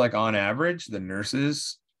looks like on average, the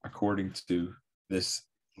nurses, according to this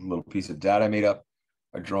little piece of data I made up,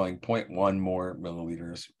 are drawing 0.1 more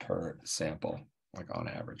milliliters per sample, like on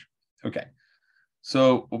average. Okay.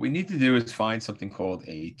 So what we need to do is find something called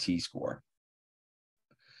a t-score.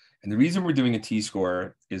 And the reason we're doing a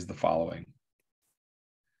t-score is the following.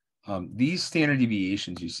 These standard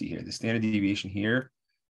deviations you see here, the standard deviation here,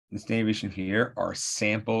 and the standard deviation here are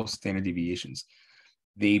sample standard deviations.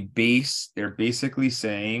 They're basically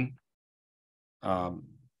saying of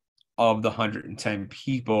the 110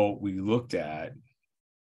 people we looked at,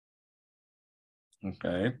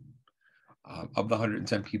 okay, of the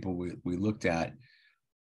 110 people we looked at,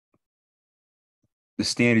 the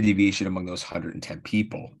standard deviation among those 110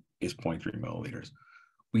 people is 0.3 milliliters.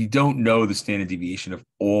 We don't know the standard deviation of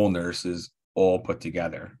all nurses all put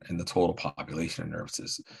together and the total population of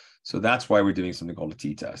nurses. So that's why we're doing something called a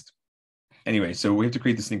t-test. Anyway, so we have to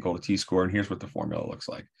create this thing called a t-score, and here's what the formula looks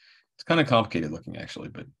like. It's kind of complicated looking, actually,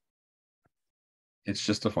 but it's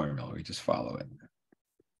just a formula. We just follow it.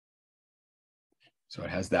 So it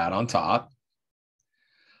has that on top.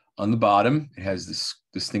 On the bottom, it has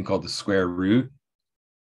this thing called the square root.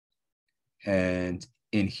 And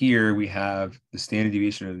in here, we have the standard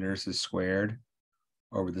deviation of the nurses squared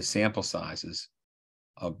over the sample sizes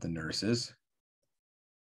of the nurses.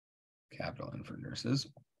 capital N for nurses,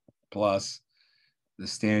 plus the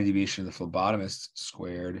standard deviation of the phlebotomists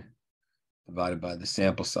squared divided by the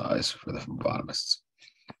sample size for the phlebotomists.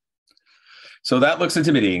 So that looks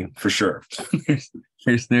intimidating for sure.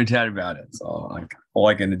 there's no doubt about it. So all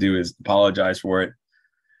I can do is apologize for it.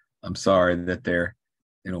 I'm sorry that they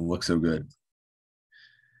don't look so good.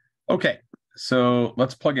 Okay, so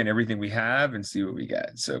let's plug in everything we have and see what we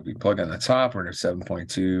get. So if we plug on the top, we're at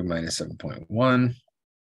 7.2 minus 7.1.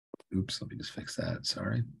 Oops, let me just fix that.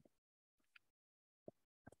 Sorry.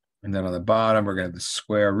 And then on the bottom, we're going to have the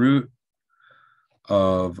square root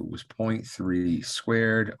of, it was 0.3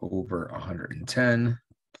 squared over 110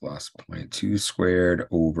 plus 0.2 squared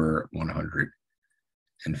over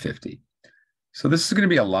 150. So this is going to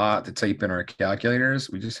be a lot to type in our calculators.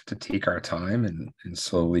 We just have to take our time and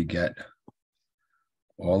slowly get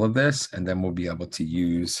all of this, and then we'll be able to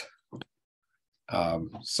use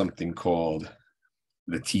something called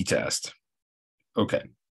the t-test. Okay.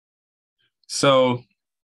 So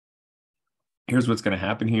here's what's going to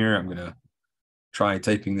happen here. I'm going to try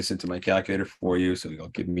typing this into my calculator for you, so it'll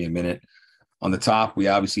give me a minute. On the top, we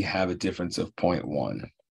obviously have a difference of 0.1.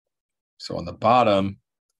 So on the bottom,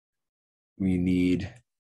 we need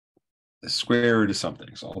the square root of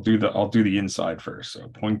something. So I'll do the inside first. So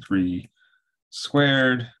 0.3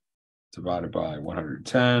 squared divided by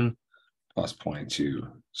 110 plus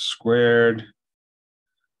 0.2 squared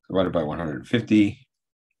divided by 150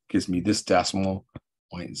 gives me this decimal,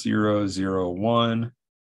 0.0011.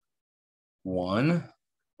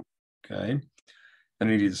 Okay. Then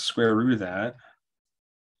I need the square root of that.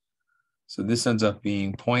 So this ends up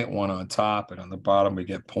being 0.1 on top, and on the bottom we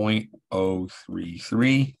get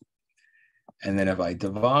 0.033. And then if I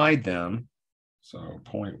divide them, so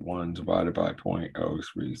 0.1 divided by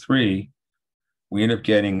 0.033, we end up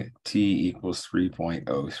getting t equals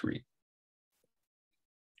 3.03.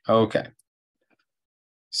 Okay.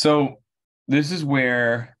 So this is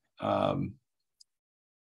where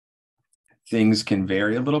things can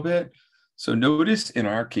vary a little bit. So notice in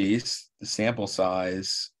our case, the sample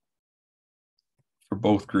size for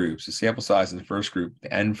both groups, the sample size in the first group,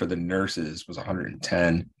 the N for the nurses was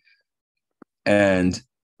 110, and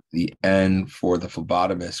the N for the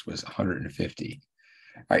phlebotomist was 150.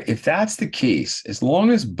 All right, if that's the case, as long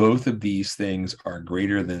as both of these things are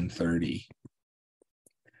greater than 30,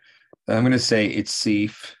 then I'm going to say it's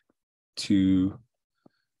safe to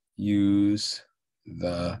use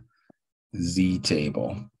the Z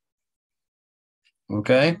table.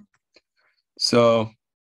 Okay, so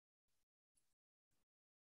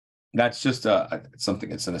that's just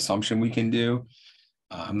something, it's an assumption we can do.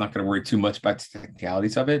 I'm not going to worry too much about the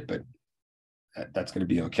technicalities of it, but that's going to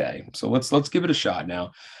be okay. So let's give it a shot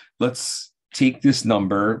now. Let's take this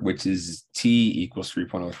number, which is t equals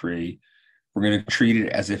 3.03. We're going to treat it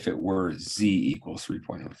as if it were z equals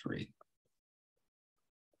 3.03.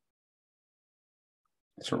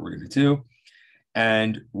 That's what we're going to do.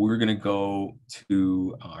 And we're going to go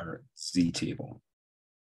to our z table.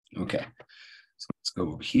 Okay. So let's go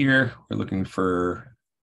over here. We're looking for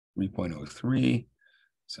 3.03.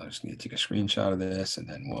 So I'm just going to take a screenshot of this, and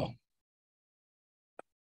then we'll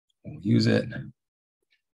use it.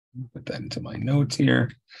 Put that into my notes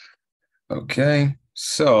here. Okay.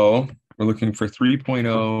 So we're looking for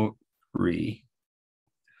 3.03.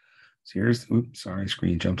 So here's, oops, sorry,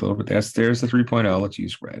 screen jumped a little bit. There's the 3.0. Let's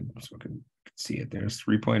use red so we can see it. There's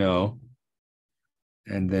 3.0.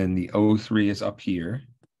 And then the 03 is up here.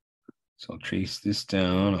 So I'll trace this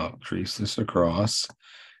down. I'll trace this across.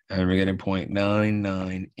 And we're getting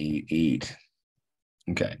 0.9988.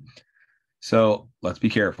 Okay. So let's be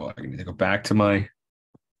careful. I need to go back to my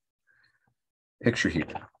picture here.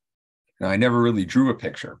 Now, I never really drew a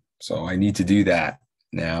picture, so I need to do that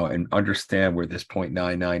now and understand where this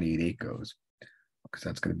 0.9988 goes, because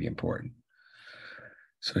that's going to be important.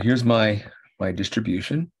 So here's my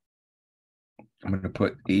distribution. I'm going to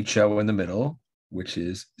put HO in the middle, which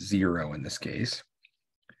is 0 in this case.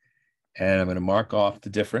 And I'm going to mark off the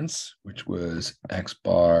difference, which was X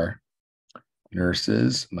bar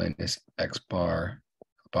nurses minus X bar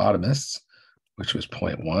phlebotomists, which was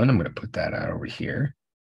 0.1. I'm going to put that out over here.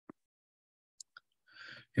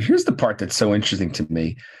 Here's the part that's so interesting to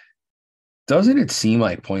me. Doesn't it seem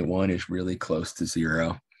like 0.1 is really close to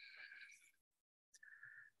 0?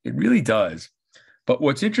 It really does. But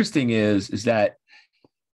what's interesting is that,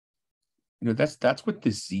 you know, that's what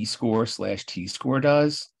the z-score / t-score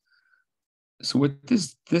does. So what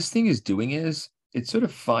this thing is doing is it's sort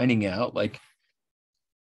of finding out, like,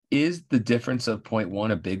 is the difference of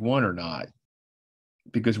 0.1 a big one or not?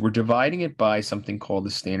 Because we're dividing it by something called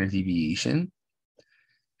the standard deviation.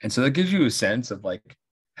 And so that gives you a sense of, like,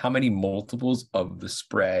 how many multiples of the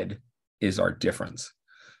spread is our difference.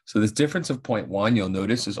 So this difference of 0.1, you'll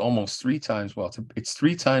notice, is almost 3 times, well, it's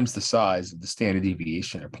 3 times the size of the standard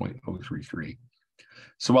deviation at 0.033.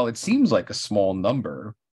 So while it seems like a small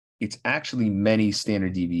number, it's actually many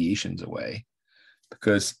standard deviations away,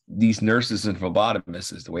 because these nurses and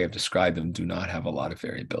phlebotomists, the way I've described them, do not have a lot of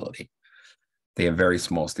variability. They have very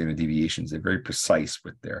small standard deviations. They're very precise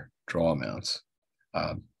with their draw amounts.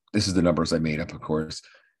 This is the numbers I made up, of course.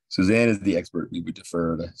 Suzanne is the expert. We would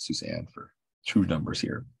defer to Suzanne for true numbers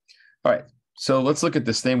here. All right, so let's look at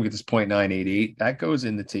this thing. We get this 0.988. That goes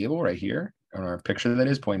in the table right here on our picture. That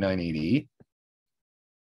is 0.988.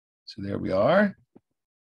 So there we are.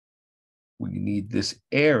 We need this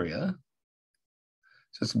area.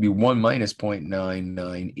 So it's going to be 1 minus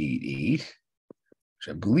 0.9988, which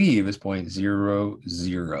I believe is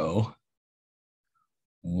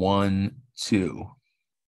 0.0012.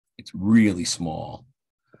 It's really small.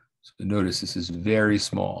 So notice this is very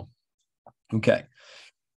small. Okay.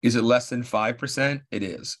 Is it less than 5%? It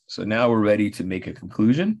is. So now we're ready to make a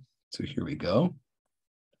conclusion. So here we go.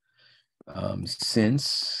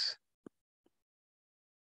 Since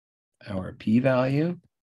our p-value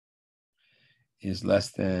is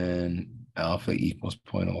less than alpha equals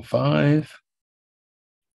 0.05,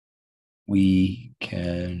 we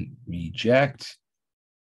can reject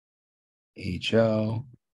HO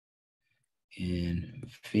in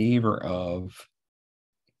favor of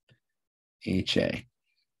HA.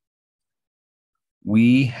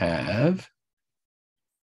 We have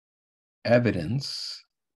evidence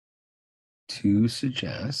to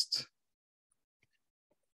suggest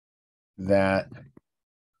that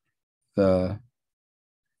the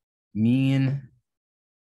mean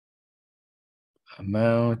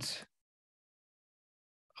amount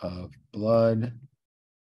of blood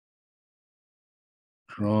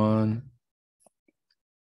drawn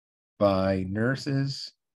by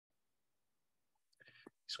nurses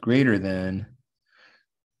is greater than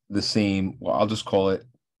the same, well, I'll just call it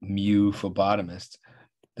mu phlebotomist,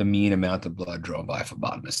 the mean amount of blood drawn by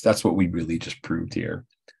phlebotomist. That's what we really just proved here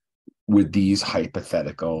with these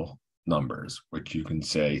hypothetical numbers, which you can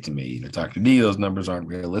say to me, Dr. D, those numbers aren't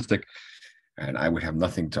realistic. And I would have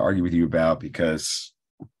nothing to argue with you about, because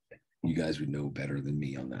you guys would know better than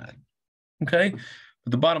me on that. Okay.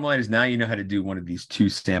 But the bottom line is, now you know how to do one of these 2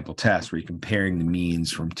 sample tests where you're comparing the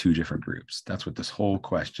means from 2 different groups. That's what this whole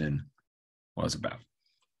question was about.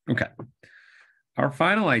 Okay. Our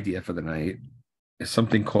final idea for the night is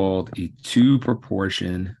something called a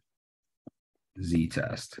 2-proportion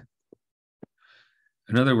z-test.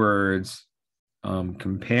 In other words,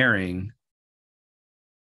 comparing,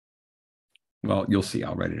 well, you'll see.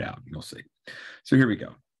 I'll write it out. You'll see. So here we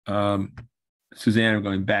go. Suzanne, I'm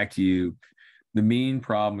going back to you. The main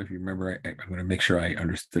problem, if you remember, I'm going to make sure I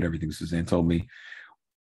understood everything Suzanne told me.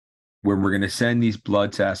 When we're going to send these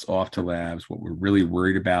blood tests off to labs, what we're really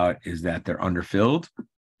worried about is that they're underfilled,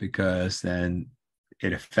 because then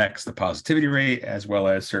it affects the positivity rate, as well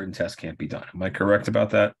as certain tests can't be done. Am I correct about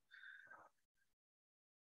that?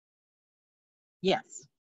 Yes.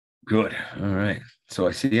 Good. All right. So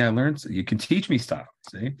I see I learned. So you can teach me stuff.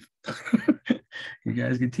 See, you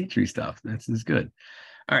guys can teach me stuff. This is good.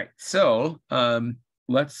 All right. So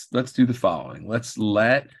let's do the following. Let's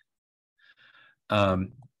let PN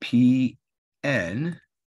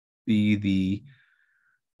be the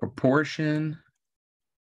proportion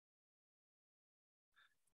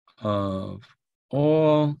of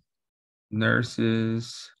all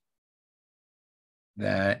nurses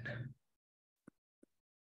that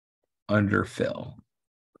underfill.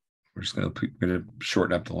 We're just going to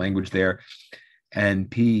shorten up the language there. And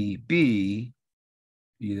PB be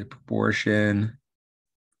the proportion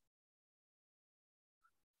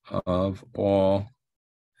of all.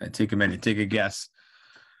 And take a minute, take a guess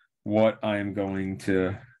what I'm going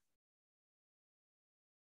to,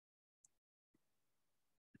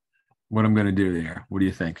 what I'm going to do there. What do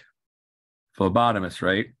you think? Phlebotomist,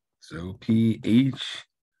 right? So PH, I'm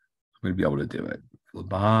going to be able to do it.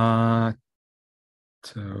 Phlebotomist,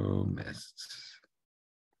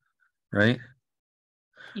 right?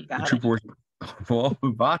 You got the true portion of all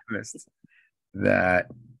phlebotomists that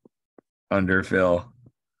underfill.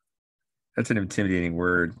 That's an intimidating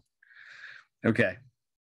word. Okay.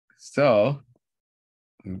 So,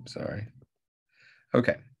 oops, sorry.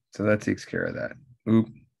 Okay. So that takes care of that. Oop,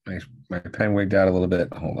 my pen wigged out a little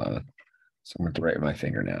bit. Hold on. So I'm going to write my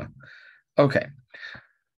finger now. Okay.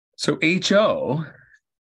 So HO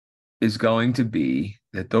is going to be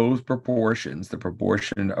that those proportions, the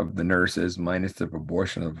proportion of the nurses minus the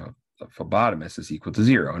proportion of the phlebotomist, is equal to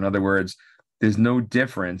 0. In other words, there's no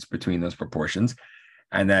difference between those proportions.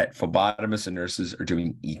 and that phlebotomists and nurses are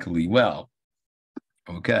doing equally well.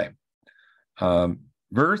 Okay.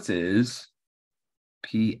 Versus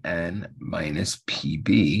PN minus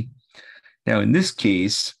PB. Now, in this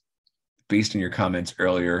case, based on your comments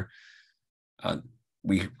earlier,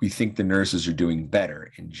 we think the nurses are doing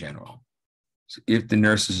better in general. So if the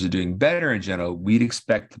nurses are doing better in general, we'd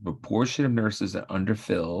expect the proportion of nurses that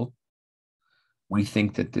underfill. We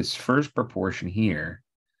think that this first proportion here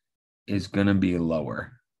is going to be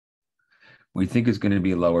lower. We think it's going to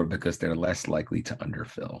be lower because they're less likely to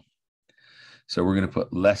underfill. So we're going to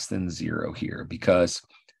put less than 0 here because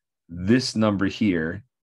this number here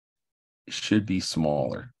should be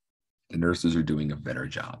smaller. The nurses are doing a better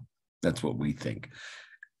job. That's what we think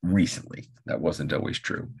recently. That wasn't always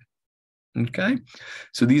true. Okay,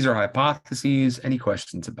 so these are hypotheses. Any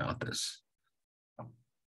questions about this? All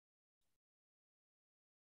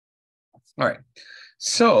right,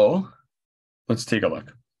 so let's take a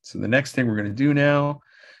look. So the next thing we're going to do now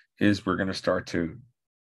is we're going to start to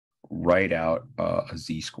write out a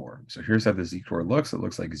z-score. So here's how the z-score looks. It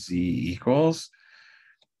looks like z equals.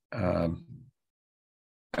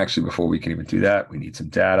 Actually, before we can even do that, we need some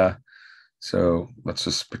data. So let's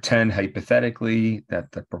just pretend hypothetically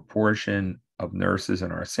that the proportion of nurses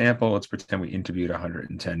in our sample, let's pretend we interviewed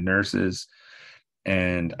 110 nurses.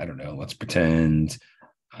 And I don't know, let's pretend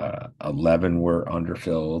 11 were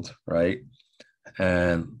underfilled, right?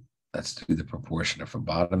 And let's do the proportion of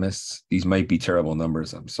phlebotomists. These might be terrible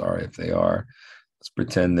numbers. I'm sorry if they are. Let's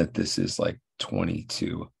pretend that this is like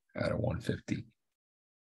 22 out of 150.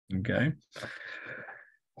 Okay.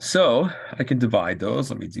 So I can divide those.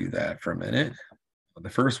 Let me do that for a minute. The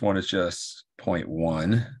first one is just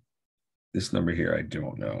 0.1. This number here, I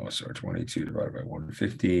don't know. So 22 divided by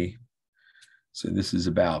 150. So this is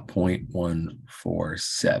about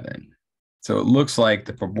 0.147. So it looks like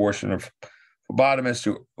the proportion of phlebotomists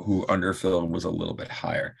who underfilled was a little bit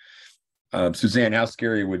higher. Suzanne, how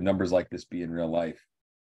scary would numbers like this be in real life?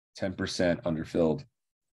 10% underfilled.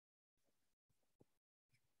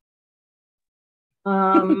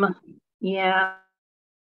 Yeah,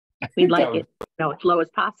 we'd like it, as low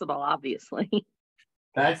as possible, obviously.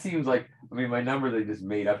 That seems like, I mean, my number they just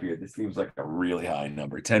made up here, this seems like a really high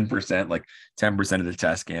number. 10%, like 10% of the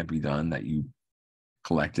test can't be done that you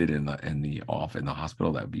collected in the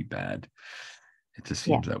hospital. That would be bad. It just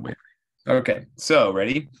seems that way. Okay, so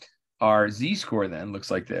ready? Our z-score then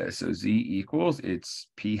looks like this. So z equals, it's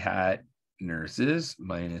p hat nurses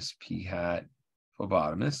minus p hat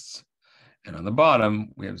phlebotomists. And on the bottom,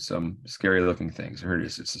 we have some scary looking things. Here it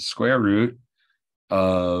is. It's the square root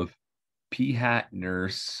of p hat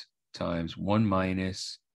nurse times 1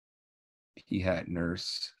 minus p hat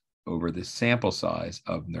nurse over the sample size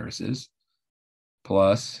of nurses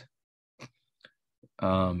plus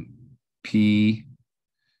p,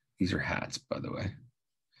 these are hats, by the way,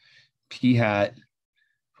 p hat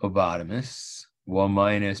phlebotomists, 1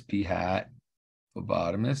 minus p hat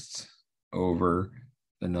phlebotomists over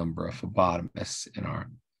the number of phlebotomists in our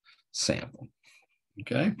sample.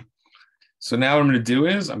 Okay. So now what I'm going to do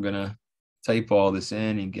is I'm going to type all this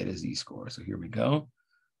in and get a z-score. So here we go.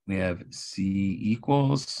 We have c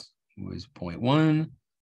equals, was 0.1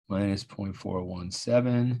 minus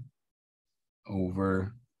 0.417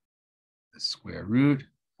 over the square root,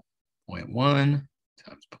 0.1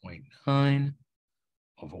 times 0.9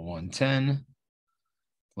 over 110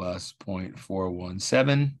 plus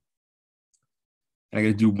 0.417. I got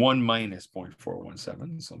to do 1 minus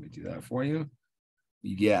 0.417. So let me do that for you.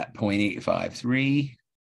 You get 0.853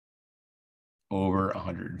 over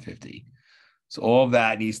 150. So all of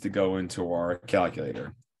that needs to go into our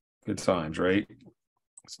calculator. Good times, right?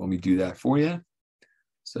 So let me do that for you.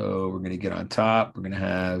 So we're going to get on top. We're going to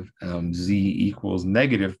have z equals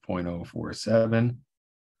negative 0.047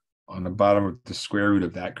 on the bottom of the square root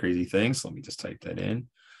of that crazy thing. So let me just type that in.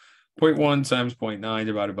 0.1 times 0.9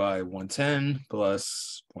 divided by 110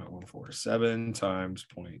 plus 0.147 times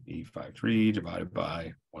 0.853 divided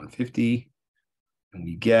by 150. And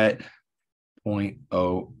we get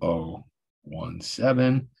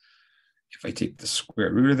 0.0017. If I take the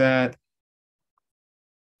square root of that,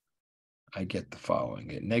 I get the following.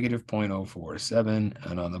 I get negative 0.047.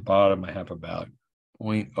 And on the bottom, I have about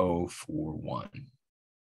 0.041.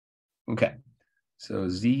 Okay. So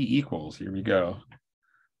z equals, here we go.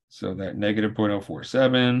 So that negative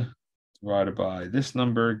 0.047 divided by this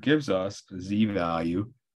number gives us a z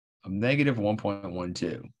value of negative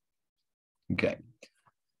 1.12. Okay.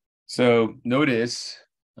 So notice,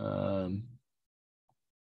 let's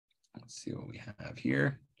see what we have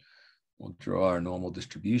here. We'll draw our normal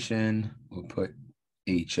distribution. We'll put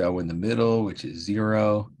HO in the middle, which is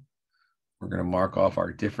 0. we're going to mark off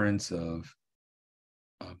our difference of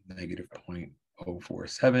negative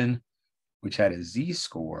 0.047, which had a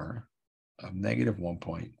z-score of negative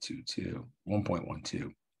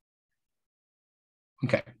 1.12.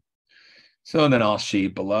 Okay. So then I'll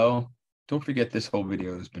shade below. Don't forget this whole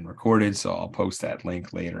video has been recorded, so I'll post that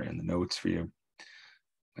link later in the notes for you.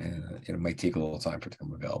 And it might take a little time for it to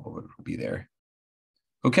become available, but it'll be there.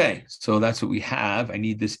 Okay, so that's what we have. I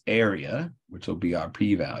need this area, which will be our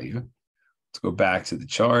p-value. Let's go back to the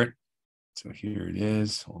chart. So here it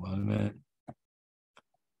is. Hold on a minute.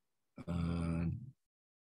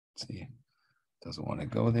 Let's see. Doesn't want to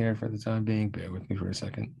go there for the time being. Bear with me for a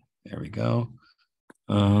second. There we go.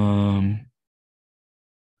 We're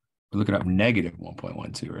looking up negative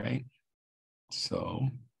 1.12, right? So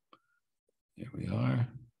here we are.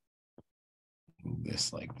 Move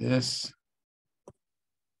this like this.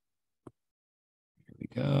 Here we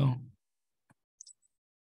go.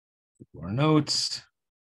 Our notes.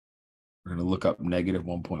 We're going to look up negative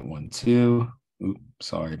 1.12. Oops,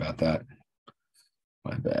 sorry about that.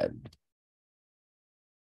 My bad.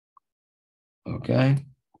 Okay.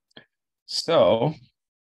 So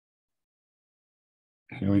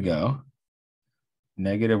here we go.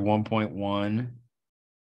 Negative 1.1.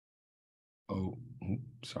 Oh,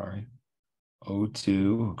 sorry.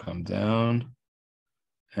 0.2 will come down.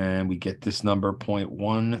 And we get this number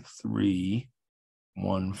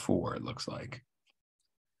 0.1314, it looks like.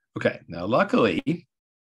 Okay, now luckily, if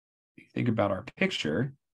you think about our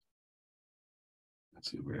picture,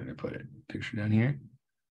 let's see, where did I put it? Picture down here.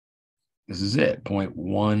 This is it,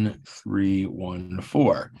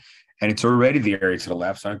 0.1314. And it's already the area to the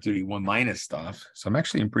left, so I have to do 1 minus stuff. So I'm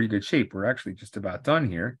actually in pretty good shape. We're actually just about done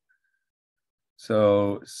here.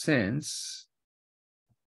 So since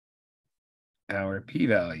our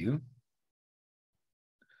p-value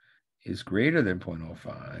is greater than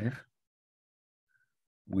 0.05,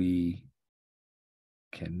 we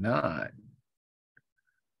cannot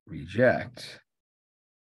reject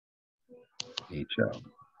HO.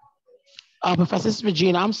 Professor, this is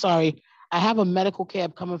Regina. I'm sorry. I have a medical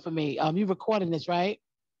cab coming for me. You recording this, right?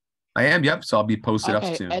 I am, yep. So I'll be posted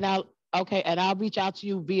up soon. And I'll reach out to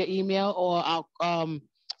you via email or I'll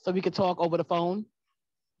so we can talk over the phone.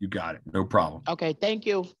 You got it. No problem. Okay, thank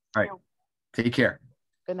you. All right. Take care.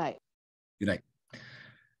 Good night. Good night.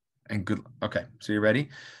 And good. Okay, so you ready?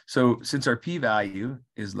 So since our p-value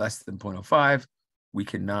is less than 0.05, we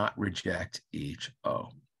cannot reject HO.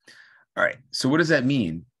 All right, so what does that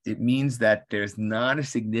mean? It means that there's not a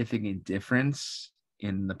significant difference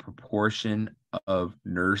in the proportion of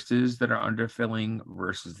nurses that are underfilling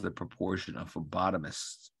versus the proportion of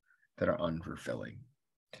phlebotomists that are underfilling.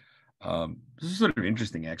 This is sort of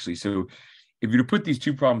interesting, actually. So if you were to put these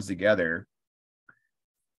two problems together,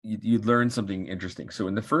 you'd learn something interesting. So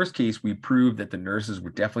in the first case, we proved that the nurses were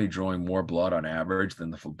definitely drawing more blood on average than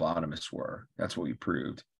the phlebotomists were. That's what we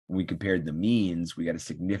proved. When we compared the means, we got a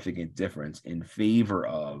significant difference in favor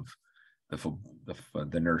of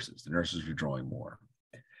the nurses. The nurses were drawing more.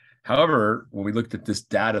 However, when we looked at this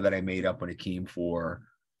data that I made up when it came for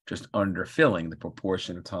just underfilling, the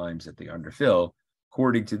proportion of times that they underfill,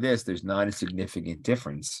 according to this, there's not a significant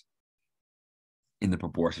difference in the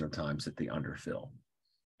proportion of times that they underfill.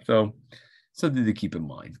 So something to keep in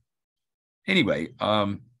mind. Anyway,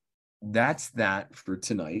 that's that for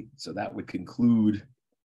tonight. So that would conclude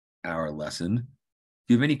our lesson. Do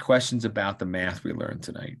you have any questions about the math we learned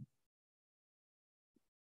tonight?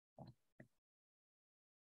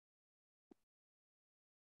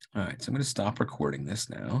 All right, so I'm going to stop recording this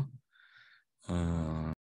now.